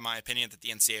my opinion that the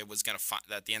NCAA was gonna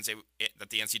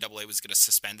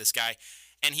suspend this guy,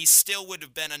 and he still would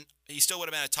have been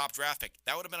a top draft pick.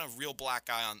 That would have been a real black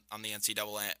eye on the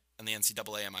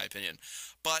NCAA in my opinion.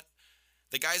 But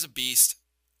the guy's a beast.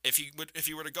 If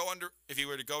he were to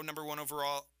go number 1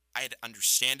 overall, I'd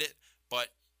understand it. But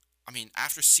I mean,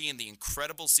 after seeing the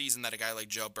incredible season that a guy like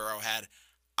Joe Burrow had,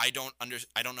 I don't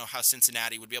know how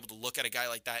Cincinnati would be able to look at a guy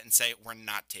like that and say, we're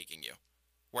not taking you.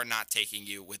 We're not taking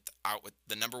you with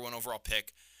the number 1 overall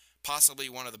pick, possibly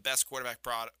one of the best quarterback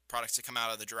products to come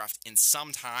out of the draft in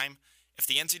some time. If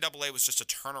the NCAA was just to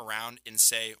turn around and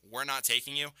say, we're not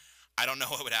taking you, I don't know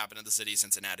what would happen to the city of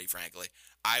Cincinnati, frankly.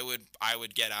 I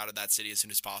would get out of that city as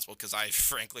soon as possible because I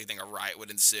frankly think a riot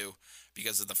would ensue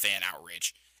because of the fan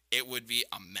outrage. It would be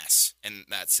a mess in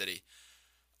that city.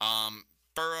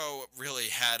 Burrow really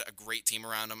had a great team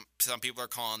around him. Some people are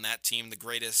calling that team the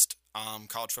greatest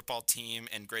college football team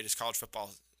and greatest college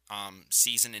football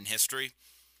season in history.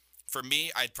 For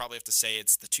me, I'd probably have to say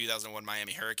it's the 2001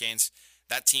 Miami Hurricanes.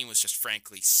 That team was just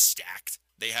frankly stacked.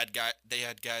 They had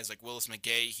guys like Willis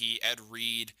McGahee, Ed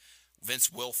Reed, Vince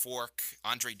Wilfork,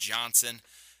 Andre Johnson,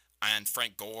 and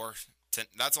Frank Gore.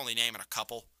 That's only naming a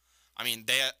couple. I mean,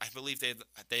 I believe they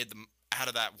had out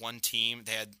of that one team,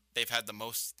 they've had the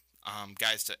most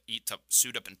guys to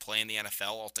suit up and play in the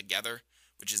NFL altogether,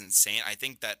 which is insane. I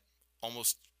think that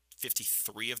almost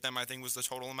 53 of them, I think, was the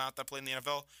total amount that played in the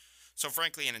NFL. So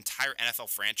frankly, an entire NFL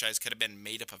franchise could have been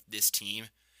made up of this team,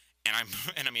 and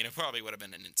I mean, it probably would have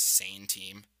been an insane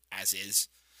team as is.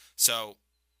 So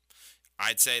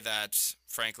I'd say that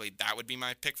frankly, that would be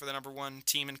my pick for the number 1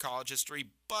 team in college history.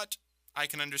 But I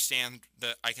can understand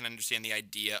the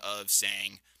idea of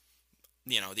saying,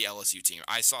 the LSU team.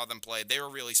 I saw them play. They were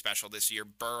really special this year.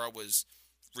 Burrow was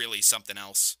really something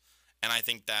else. And I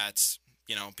think that,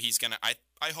 he's going to –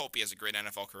 I hope he has a great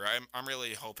NFL career. I'm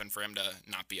really hoping for him to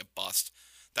not be a bust.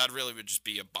 That really would just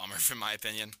be a bummer, in my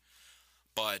opinion.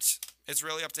 But it's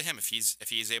really up to him. If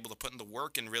he's able to put in the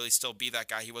work and really still be that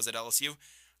guy he was at LSU,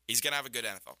 he's going to have a good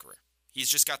NFL career. He's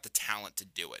just got the talent to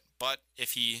do it. But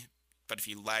if he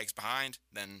lags behind,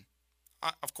 then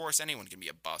of course anyone can be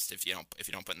a bust if you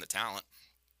don't put in the talent.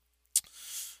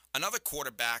 Another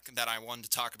quarterback that I wanted to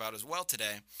talk about as well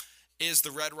today is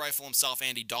the Red Rifle himself,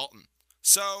 Andy Dalton.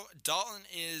 So Dalton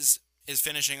is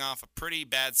finishing off a pretty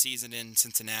bad season in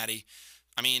Cincinnati.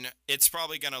 I mean, it's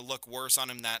probably going to look worse on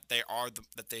him that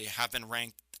they have been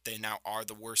ranked. They now are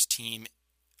the worst team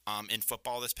in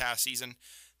football this past season.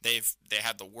 They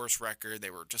had the worst record.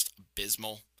 They were just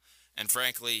abysmal. And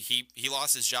frankly, he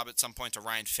lost his job at some point to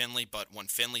Ryan Finley, but when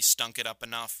Finley stunk it up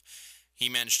enough, he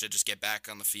managed to just get back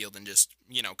on the field and just,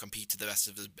 compete to the best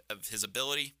of his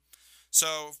ability.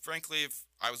 So, frankly,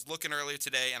 I was looking earlier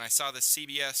today, and I saw the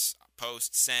CBS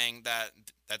post saying that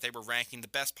they were ranking the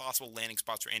best possible landing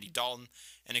spots for Andy Dalton,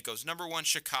 and it goes number 1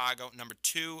 Chicago, number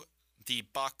 2 the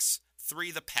Bucks,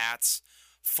 3 the Pats,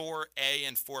 4A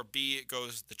and 4B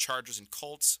goes the Chargers and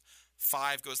Colts,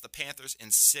 5 goes the Panthers,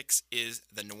 and 6 is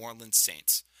the New Orleans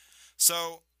Saints.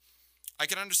 So I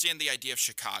can understand the idea of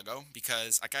Chicago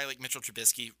because a guy like Mitchell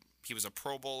Trubisky, he was a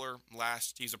Pro Bowler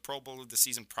the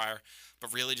season prior,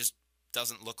 but really just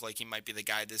doesn't look like he might be the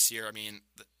guy this year. I mean,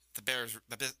 the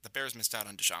Bears missed out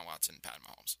on Deshaun Watson and Pat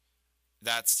Mahomes.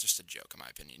 That's just a joke, in my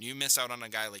opinion. You miss out on a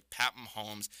guy like Pat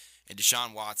Mahomes and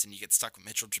Deshaun Watson, you get stuck with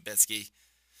Mitchell Trubisky.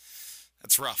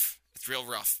 That's rough. It's real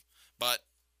rough. But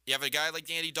you have a guy like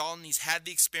Andy Dalton. He's had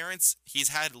the experience. He's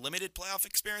had limited playoff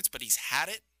experience, but he's had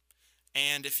it.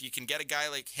 And if you can get a guy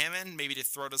like him in, maybe to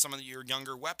throw to some of your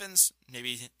younger weapons,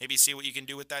 maybe see what you can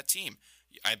do with that team.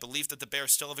 I believe that the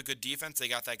Bears still have a good defense. They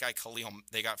got that guy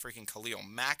They got freaking Khalil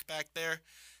Mack back there.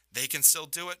 They can still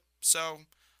do it. So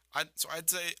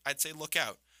I'd say look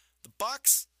out. The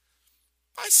Bucks,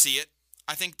 I see it.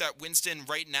 I think that Winston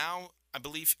right now, I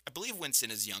believe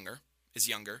Winston is younger,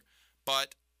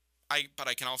 but I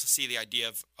can also see the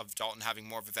idea of Dalton having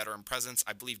more of a veteran presence.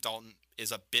 I believe Dalton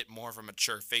is a bit more of a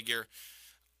mature figure.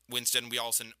 Winston,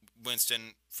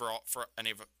 for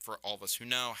all of us who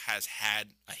know, has had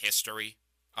a history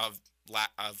of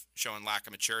showing lack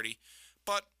of maturity.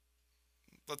 But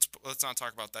let's not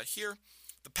talk about that here.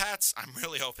 The Pats, I'm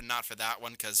really hoping not for that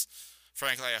one because,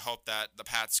 frankly, I hope that the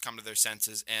Pats come to their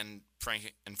senses and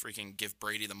freaking give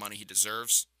Brady the money he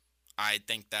deserves. I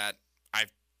think that I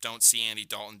don't see Andy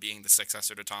Dalton being the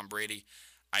successor to Tom Brady.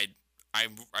 I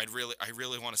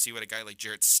really want to see what a guy like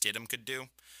Jarrett Stidham could do,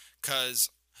 because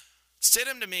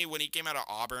Stidham, to me, when he came out of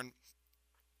Auburn,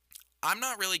 I'm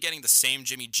not really getting the same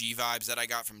Jimmy G vibes that I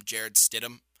got from Jarrett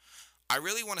Stidham. I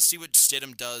really want to see what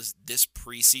Stidham does this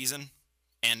preseason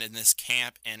and in this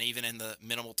camp, and even in the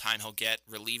minimal time he'll get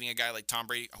relieving a guy like Tom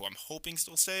Brady, who I'm hoping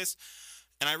still stays.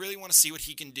 And I really want to see what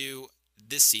he can do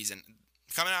this season.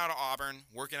 Coming out of Auburn,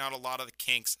 working out a lot of the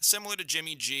kinks, similar to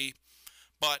Jimmy G,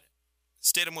 but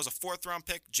Stidham was a 4th-round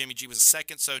pick. Jimmy G was a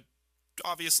 2nd, so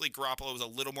obviously Garoppolo was a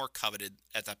little more coveted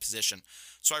at that position.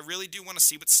 So I really do want to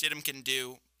see what Stidham can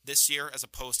do this year as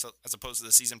opposed to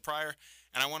the season prior,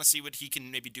 and I want to see what he can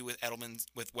maybe do with Edelman,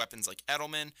 with weapons like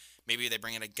Edelman. Maybe they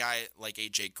bring in a guy like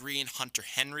AJ Green. Hunter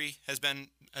Henry has been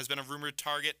a rumored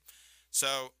target.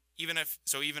 So even if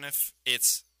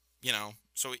it's,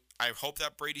 so I hope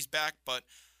that Brady's back, but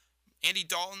Andy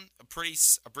Dalton, a pretty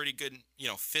good,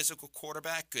 physical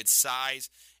quarterback, good size.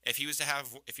 If he was to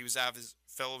have his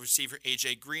fellow receiver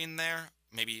AJ Green there,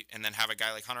 maybe, and then have a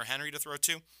guy like Hunter Henry to throw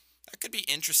to, that could be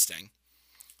interesting.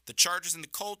 The Chargers and the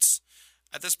Colts,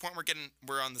 at this point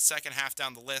we're on the second half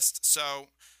down the list, so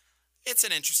it's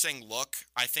an interesting look.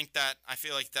 I feel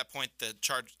like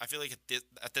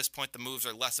at this point the moves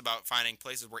are less about finding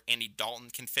places where Andy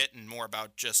Dalton can fit and more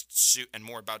about just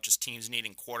teams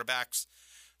needing quarterbacks.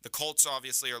 The Colts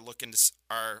obviously are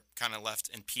kind of left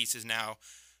in pieces now.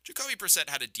 Jacoby Brissett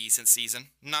had a decent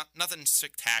season, nothing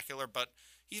spectacular, but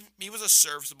he was a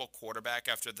serviceable quarterback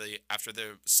after the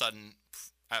sudden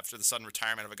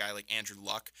retirement of a guy like Andrew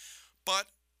Luck.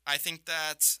 But I think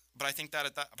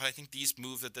these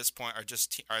moves at this point are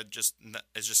just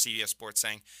CBS Sports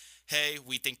saying, hey,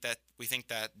 we think that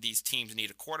these teams need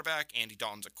a quarterback. Andy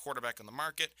Dalton's a quarterback on the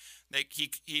market.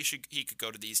 He could go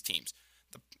to these teams.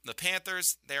 The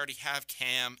Panthers, they already have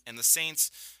Cam, and the Saints,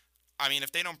 I mean,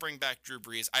 if they don't bring back Drew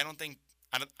Brees, I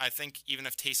think even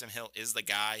if Taysom Hill is the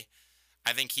guy,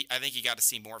 I think you got to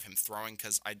see more of him throwing,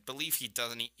 because I believe he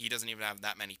doesn't even have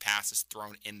that many passes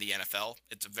thrown in the NFL.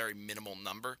 It's a very minimal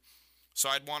number. So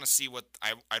I'd want to see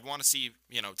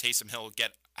Taysom Hill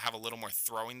have a little more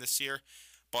throwing this year,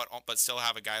 but still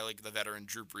have a guy like the veteran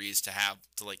Drew Brees to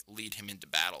lead him into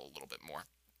battle a little bit more.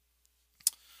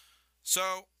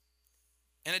 So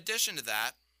in addition to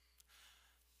that,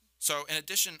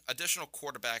 additional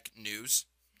quarterback news,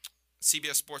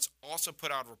 CBS Sports also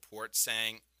put out a report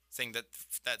saying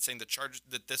the Chargers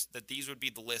that these would be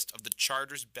the list of the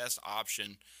Chargers' best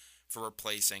option for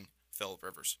replacing Phillip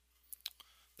Rivers.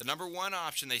 The number one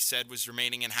option, they said, was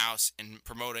remaining in-house and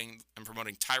promoting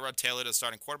Tyrod Taylor to the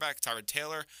starting quarterback. Tyrod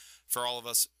Taylor, for all of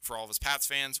us Pats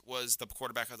fans, was the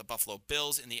quarterback of the Buffalo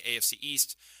Bills in the AFC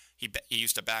East. He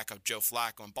used to back up Joe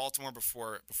Flacco in Baltimore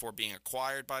before being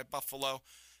acquired by Buffalo,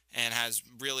 and has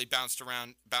really bounced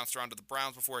around to the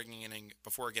Browns before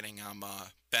getting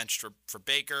benched for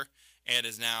Baker, and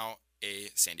is now a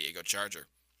San Diego Charger.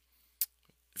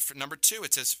 For number two,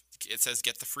 it says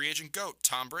get the free agent GOAT,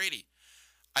 Tom Brady.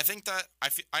 I think that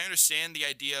I understand the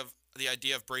idea of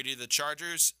Brady to the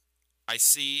Chargers. I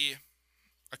see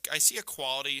a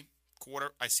quality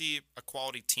quarter. I see a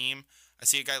quality team. I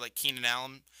see a guy like Keenan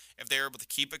Allen. If they're able to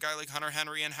keep a guy like Hunter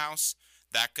Henry in house,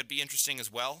 that could be interesting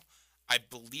as well. I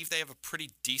believe they have a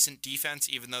pretty decent defense,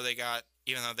 even though they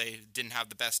didn't have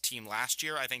the best team last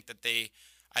year. I think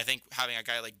having a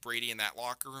guy like Brady in that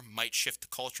locker room might shift the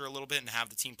culture a little bit and have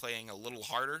the team playing a little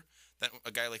harder than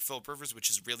a guy like Philip Rivers, which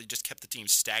has really just kept the team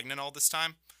stagnant all this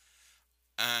time.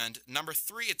 And number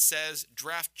 3, it says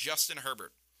draft Justin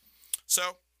Herbert.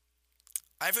 So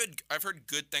I've heard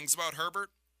good things about Herbert,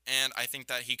 and I think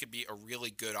that he could be a really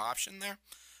good option there.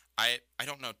 I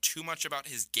don't know too much about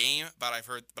his game, but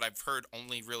I've heard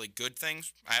only really good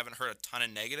things. I haven't heard a ton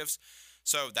of negatives,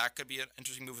 so that could be an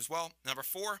interesting move as well. Number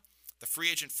 4, the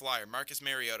free agent flyer, Marcus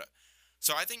Mariota.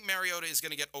 So I think Mariota is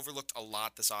going to get overlooked a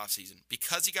lot this offseason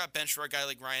because he got benched for a guy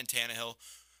like Ryan Tannehill,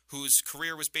 whose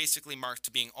career was basically marked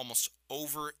to being almost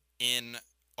over in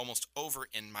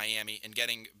Miami and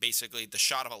getting basically the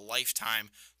shot of a lifetime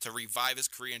to revive his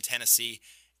career in Tennessee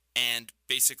and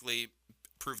basically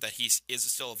prove that he is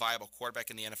still a viable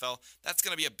quarterback in the NFL. That's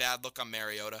going to be a bad look on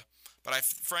Mariota. But I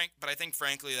think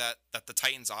frankly that the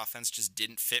Titans offense just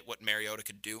didn't fit what Mariota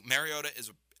could do.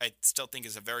 I still think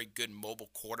is a very good mobile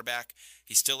quarterback.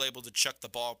 He's still able to chuck the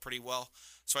ball pretty well.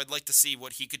 So I'd like to see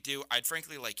what he could do. I'd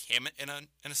frankly like him in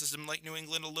a system like New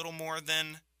England a little more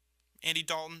than Andy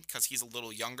Dalton because he's a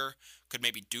little younger, could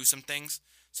maybe do some things.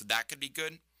 So that could be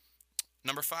good.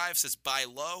 Number 5 says buy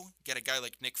low, get a guy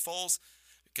like Nick Foles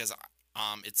because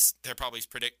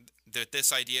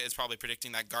this idea is probably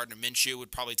predicting that Gardner Minshew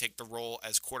would probably take the role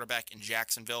as quarterback in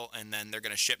Jacksonville, and then they're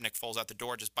going to ship Nick Foles out the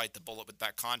door, just bite the bullet with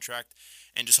that contract,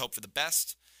 and just hope for the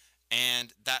best.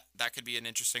 And that could be an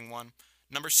interesting one.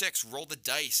 Number 6, roll the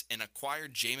dice and acquire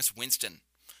Jameis Winston.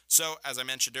 So as I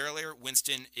mentioned earlier,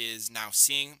 Winston is now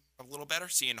seeing a little better,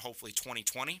 seeing hopefully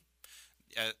 2020.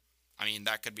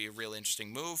 That could be a really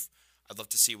interesting move. I'd love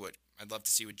to see what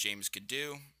James could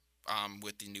do.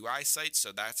 With the new eyesight,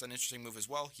 so that's an interesting move as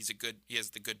well. He has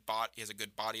a good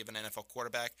body of an NFL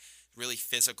quarterback, really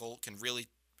physical,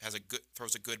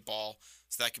 throws a good ball,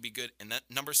 so that could be good. And that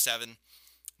number 7,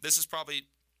 this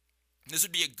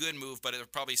would be a good move, but they're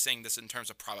probably saying this in terms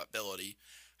of probability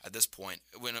at this point.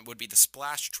 When it would be the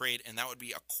splash trade, and that would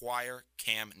be acquire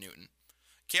Cam Newton.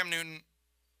 Cam Newton,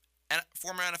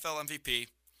 former NFL MVP,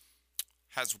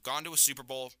 has gone to a Super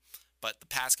Bowl, but the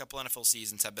past couple NFL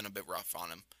seasons have been a bit rough on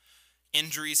him.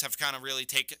 Injuries have really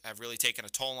taken a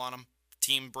toll on him.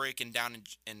 Team breaking down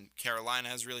in Carolina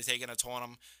has really taken a toll on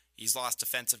him. He's lost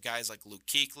defensive guys like Luke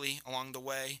Kuechly along the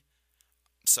way.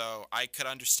 So I could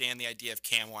understand the idea of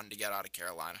Cam wanting to get out of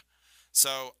Carolina.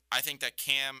 So I think that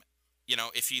Cam,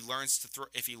 if he learns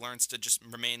to just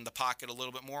remain in the pocket a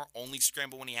little bit more, only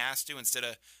scramble when he has to instead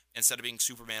of being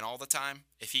Superman all the time,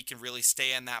 if he can really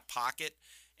stay in that pocket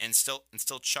and still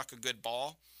chuck a good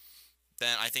ball,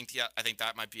 then I think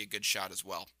that might be a good shot as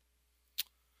well.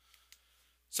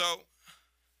 So,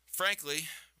 frankly,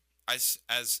 as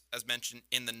mentioned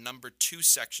in the number 2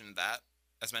 section of that,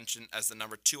 as mentioned as the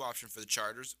number 2 option for the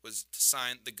Chargers was to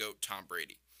sign the GOAT Tom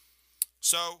Brady.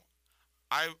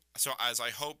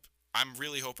 I'm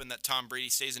really hoping that Tom Brady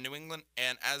stays in New England.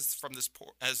 And from this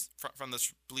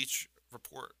Bleach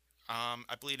report,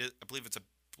 I believe it's a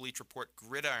Bleach report,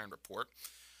 Gridiron report.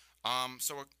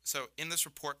 So in this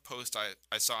report post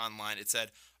I saw online, it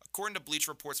said, according to Bleach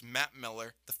Report's Matt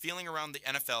Miller, the feeling around the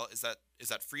NFL is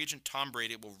that free agent Tom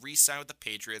Brady will re-sign with the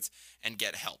Patriots and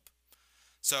get help.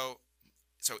 So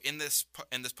in this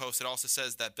post, it also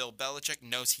says that Bill Belichick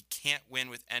knows he can't win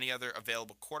with any other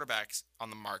available quarterbacks on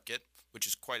the market, which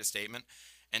is quite a statement.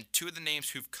 And 2 of the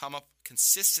names who've come up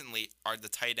consistently are the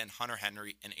tight end Hunter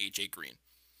Henry and AJ Green.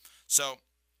 So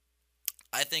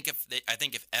I think if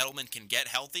Edelman can get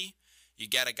healthy, you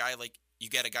get a guy like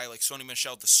Sony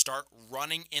Michel to start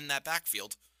running in that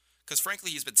backfield, because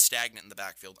frankly he's been stagnant in the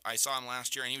backfield. I saw him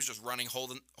last year and he was just running,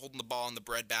 holding the ball in the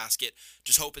breadbasket,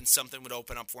 just hoping something would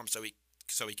open up for him so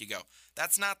he could go.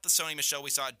 That's not the Sony Michel we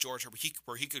saw at Georgia,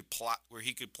 where he could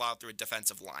plow through a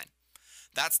defensive line.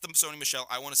 That's the Sony Michel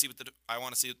I want to see with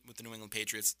the New England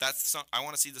Patriots. I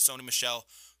want to see the Sony Michel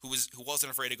who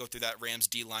wasn't afraid to go through that Rams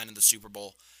D line in the Super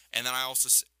Bowl. And then I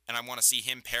want to see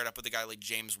him paired up with a guy like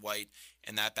James White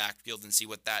in that backfield and see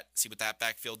what that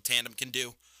backfield tandem can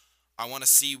do. I want to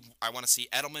see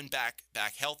Edelman back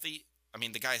healthy. I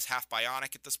mean, the guy's half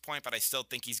bionic at this point, but I still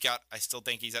think he's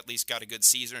at least got a good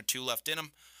season or 2 left in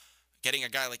him. Getting a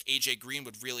guy like AJ Green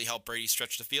would really help Brady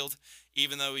stretch the field.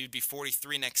 Even though he'd be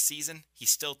 43 next season, he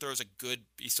still throws a good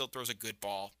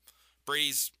ball.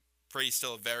 Brady's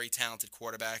still a very talented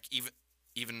quarterback,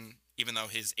 even though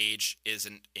his age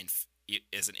isn't in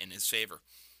his favor.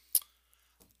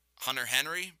 Hunter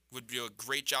Henry would do a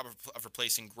great job of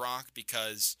replacing Gronk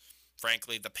because,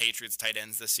 frankly, the Patriots tight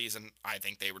ends this season, I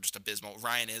think they were just abysmal.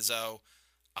 Ryan Izzo,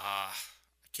 I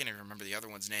can't even remember the other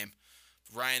one's name.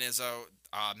 Ryan Izzo,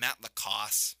 Matt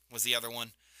Lacoste was the other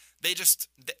one. They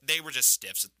were just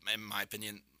stiffs, in my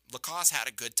opinion. Lacoste had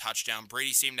a good touchdown.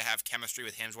 Brady seemed to have chemistry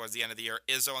with him towards the end of the year.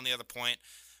 Izzo, on the other point,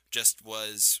 just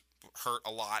was hurt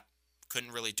a lot.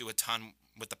 Couldn't really do a ton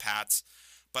with the Pats.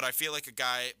 But I feel like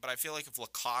if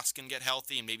Lacoste can get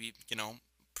healthy and maybe,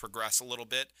 progress a little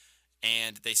bit,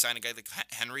 and they sign a guy like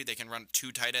Henry, they can run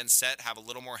 2 tight end set, have a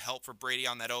little more help for Brady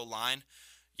on that O-line.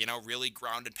 Really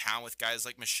ground and pound with guys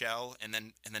like Michelle, and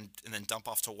then dump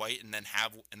off to White, and then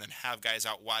have guys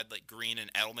out wide like Green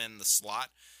and Edelman in the slot.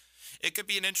 It could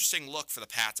be an interesting look for the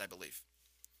Pats, I believe.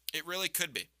 It really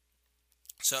could be.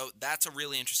 So that's a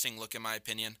really interesting look, in my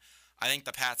opinion. I think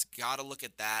the Pats got to look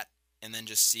at that and then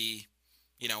just see,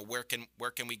 where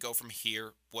can we go from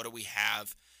here? What do we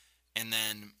have? And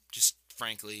then just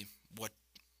frankly,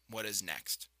 what is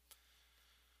next?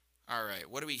 All right,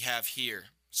 what do we have here?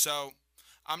 So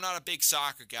I'm not a big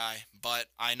soccer guy, but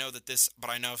I know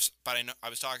I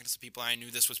was talking to some people and I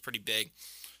knew this was pretty big.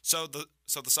 So the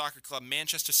soccer club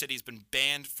Manchester City has been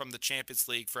banned from the Champions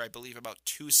League for, I believe, about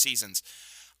 2 seasons.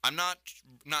 I'm not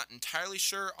entirely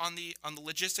sure on the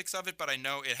logistics of it, but I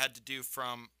know it had to do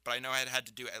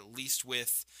at least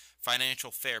with financial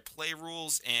fair play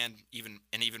rules and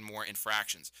even more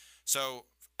infractions. So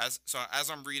as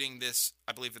I'm reading this,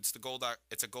 I believe it's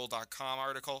a goal.com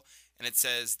article, and it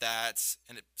says that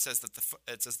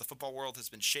the football world has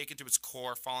been shaken to its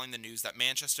core following the news that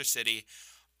Manchester City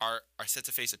are set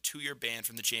to face a 2-year ban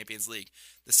from the Champions League.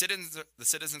 The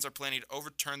citizens are planning to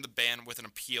overturn the ban with an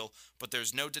appeal, but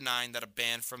there's no denying that a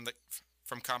ban from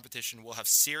competition will have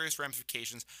serious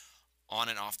ramifications on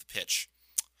and off the pitch.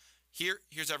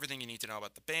 Here's everything you need to know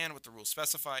about the ban, what the rules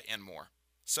specify, and more.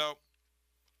 So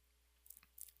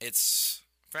it's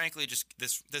frankly just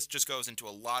this just goes into a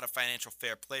lot of financial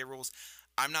fair play rules.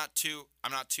 I'm not too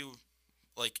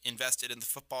invested in the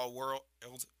football world,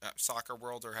 soccer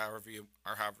world, or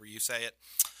however you say it.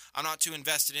 I'm not too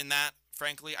invested in that.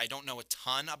 Frankly, I don't know a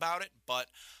ton about it, but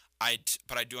I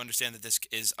do understand that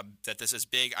this is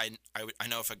big. I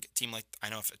know if a team like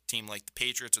the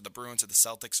Patriots or the Bruins or the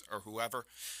Celtics or whoever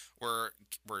were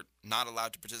not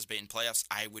allowed to participate in playoffs,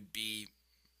 I would be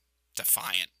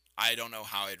defiant. I don't know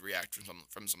how I'd react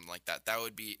from something like that. That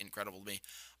would be incredible to me.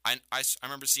 I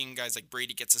remember seeing guys like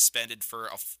Brady get suspended for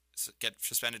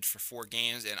 4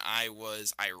 games, and I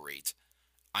was irate.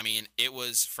 I mean, it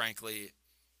was frankly,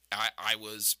 I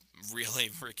was really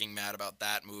freaking mad about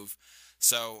that move.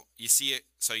 So you see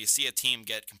a team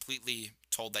get completely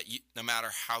told that no matter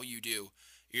how you do,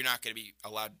 you're not going to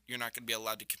be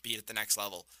allowed to compete at the next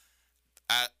level.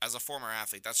 As a former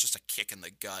athlete, that's just a kick in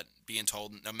the gut. Being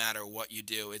told no matter what you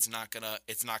do, it's not gonna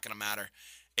matter.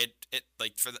 It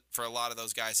like for a lot of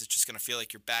those guys, it's just gonna feel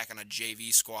like you're back on a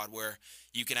JV squad where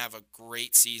you can have a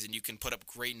great season, you can put up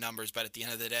great numbers, but at the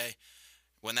end of the day,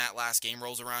 when that last game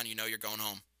rolls around, you're going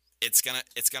home. It's gonna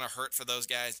hurt for those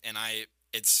guys, and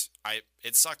it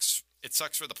sucks. It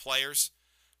sucks for the players,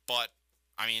 but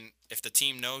I mean, if the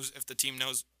team knows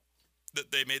that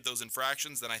they made those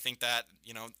infractions, then I think that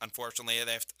unfortunately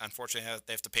they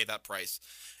have to pay that price.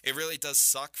 It really does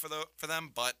suck for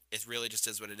them, but it really just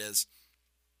is what it is.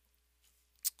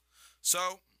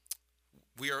 So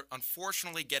we are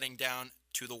unfortunately getting down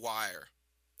to the wire.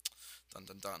 Dun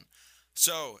dun dun.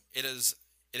 So it is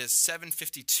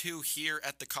 7:52 here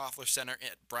at the Koffler Center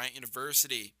at Bryant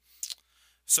University.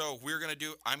 So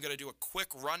I'm going to do a quick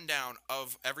rundown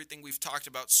of everything we've talked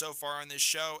about so far on this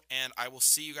show, and I will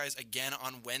see you guys again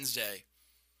on Wednesday.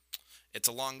 It's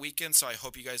a long weekend, so I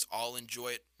hope you guys all enjoy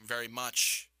it very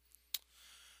much.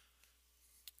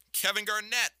 Kevin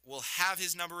Garnett will have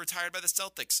his number retired by the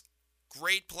Celtics.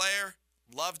 Great player,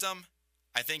 loved him.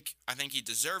 I think he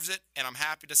deserves it, and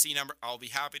I'll be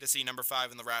happy to see number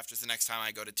 5 in the rafters the next time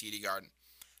I go to TD Garden.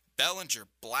 Bellinger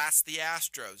blasts the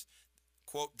Astros.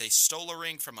 Quote, "They stole a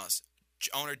ring from us."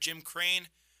 Owner Jim Crane,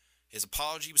 his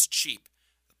apology was cheap.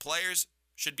 The players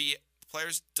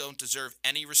don't deserve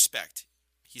any respect.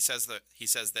 He says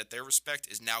that their respect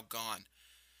is now gone.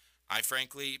 I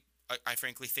frankly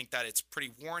think that it's pretty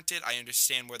warranted. I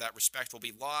understand where that respect will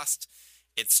be lost.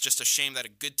 It's just a shame that a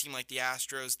good team like the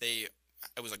Astros, it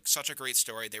was such a great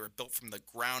story. They were built from the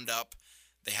ground up.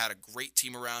 They had a great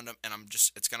team around them, and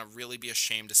it's going to really be a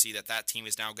shame to see that team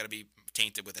is now going to be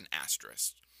tainted with an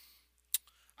asterisk.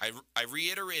 I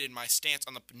reiterated my stance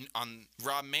on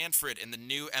Rob Manfred in the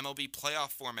new MLB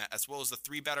playoff format, as well as the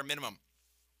 3-batter minimum.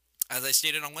 As I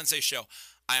stated on Wednesday's show,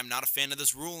 I am not a fan of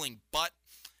this ruling, but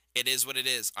It is what it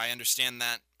is. I understand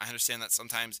that. I understand that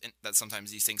sometimes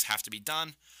these things have to be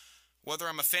done. Whether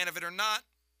I'm a fan of it or not,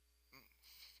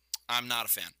 I'm not a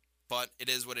fan. But it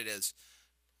is what it is.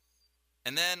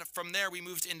 And then from there, we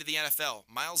moved into the NFL.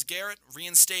 Myles Garrett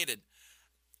reinstated.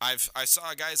 I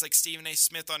saw guys like Stephen A.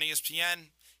 Smith on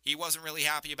ESPN. He wasn't really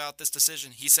happy about this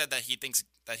decision. He said that he thinks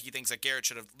that Garrett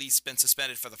should have at least been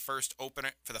suspended for the first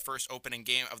opening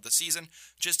game of the season,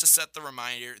 just to set the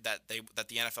reminder that the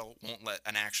NFL won't let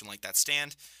an action like that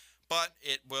stand. But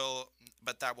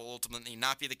that will ultimately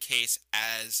not be the case,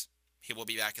 as he will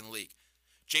be back in the league.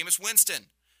 Jameis Winston,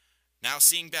 now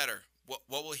seeing better. What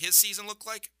will his season look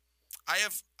like? I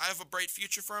have a bright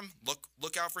future for him.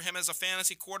 Look out for him as a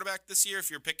fantasy quarterback this year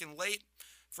if you're picking late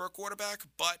for a quarterback,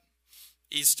 but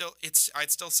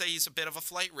I'd still say he's a bit of a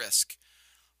flight risk.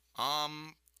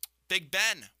 Big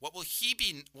Ben, what will he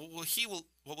be?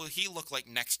 What will he look like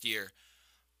next year?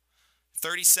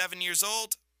 37 years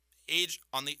old, age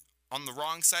on the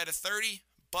wrong side of 30,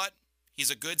 but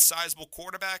he's a good sizable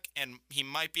quarterback, and he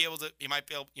might be able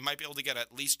to get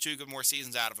at least 2 good more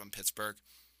seasons out of him. Pittsburgh.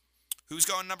 Who's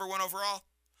going number 1 overall?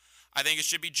 I think it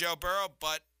should be Joe Burrow,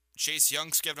 but Chase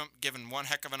Young's given one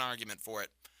heck of an argument for it.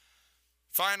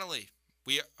 Finally,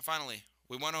 we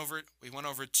went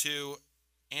over to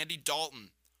Andy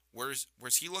Dalton. Where's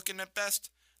he looking at best?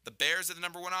 The Bears are the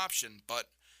number 1 option, but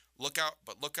look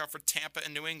out for Tampa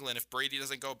and New England if Brady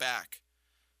doesn't go back.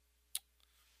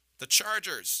 The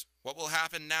Chargers. What will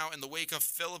happen now in the wake of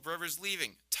Phillip Rivers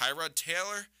leaving? Tyrod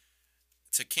Taylor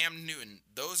to Cam Newton.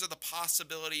 Those are the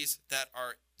possibilities that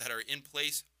are in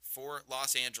place for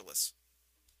Los Angeles.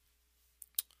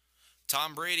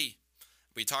 Tom Brady.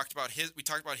 We talked about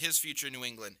his future in New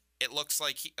England. It looks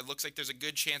like there's a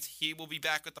good chance he will be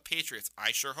back with the Patriots.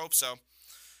 I sure hope so.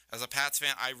 As a Pats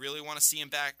fan, I really want to see him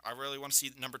back. I really want to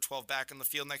see number 12 back in the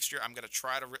field next year. I'm going to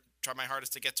try my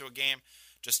hardest to get to a game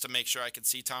just to make sure I can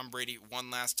see Tom Brady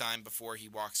one last time before he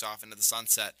walks off into the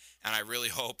sunset. And I really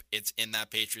hope it's in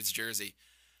that Patriots jersey.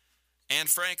 And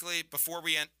frankly, before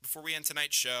we end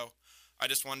tonight's show, I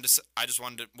just wanted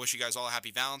to wish you guys all a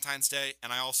happy Valentine's Day.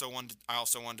 And I also wanted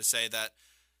to say that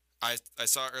I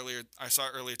saw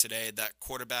earlier today that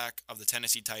quarterback of the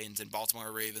Tennessee Titans and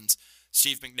Baltimore Ravens,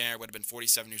 Steve McNair, would have been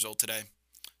 47 years old today.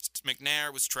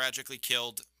 McNair was tragically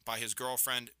killed by his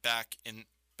girlfriend back.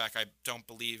 I don't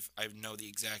believe I know the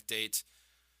exact date.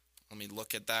 Let me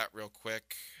look at that real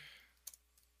quick.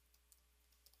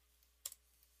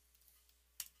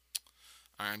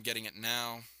 All right, I'm getting it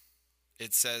now.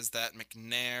 It says that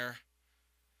McNair.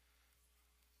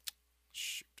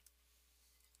 Shoot.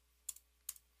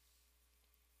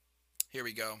 Here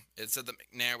we go. It said that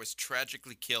McNair was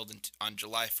tragically killed on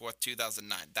July 4th,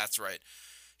 2009. That's right.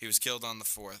 He was killed on the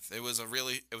 4th. It was a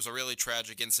really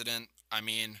tragic incident. I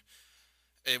mean,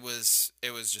 it was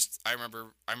just I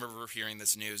remember hearing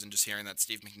this news and just hearing that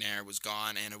Steve McNair was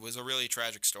gone, and it was a really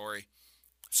tragic story.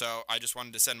 So I just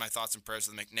wanted to send my thoughts and prayers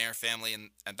to the McNair family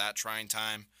at that trying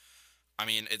time. I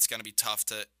mean, it's going to be tough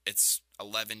it's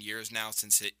 11 years now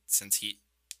since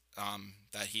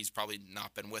he's probably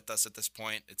not been with us at this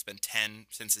point. It's been 10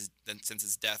 since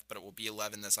his death, but it will be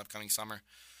 11 this upcoming summer.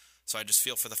 So I just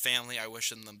feel for the family. I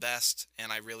wish them the best,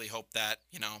 and I really hope that,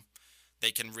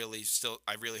 they can really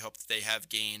I really hope that they have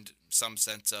gained some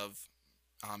sense of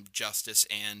justice,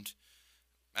 and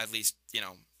at least,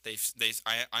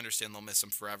 I understand they'll miss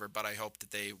him forever, but I hope that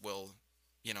they will,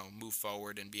 move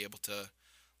forward and be able to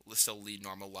still lead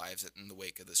normal lives in the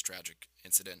wake of this tragic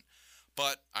incident.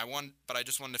 But I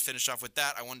just wanted to finish off with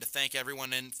that. I wanted to thank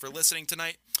everyone for listening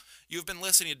tonight. You've been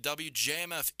listening to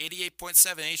WJMF 88.7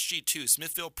 HG2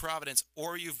 Smithfield, Providence,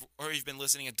 or you've been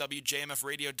listening at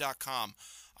WJMFradio.com.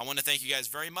 I want to thank you guys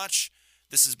very much.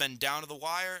 This has been Down to the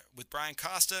Wire with Brian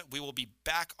Costa. We will be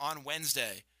back on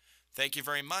Wednesday. Thank you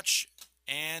very much,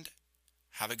 and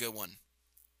have a good one.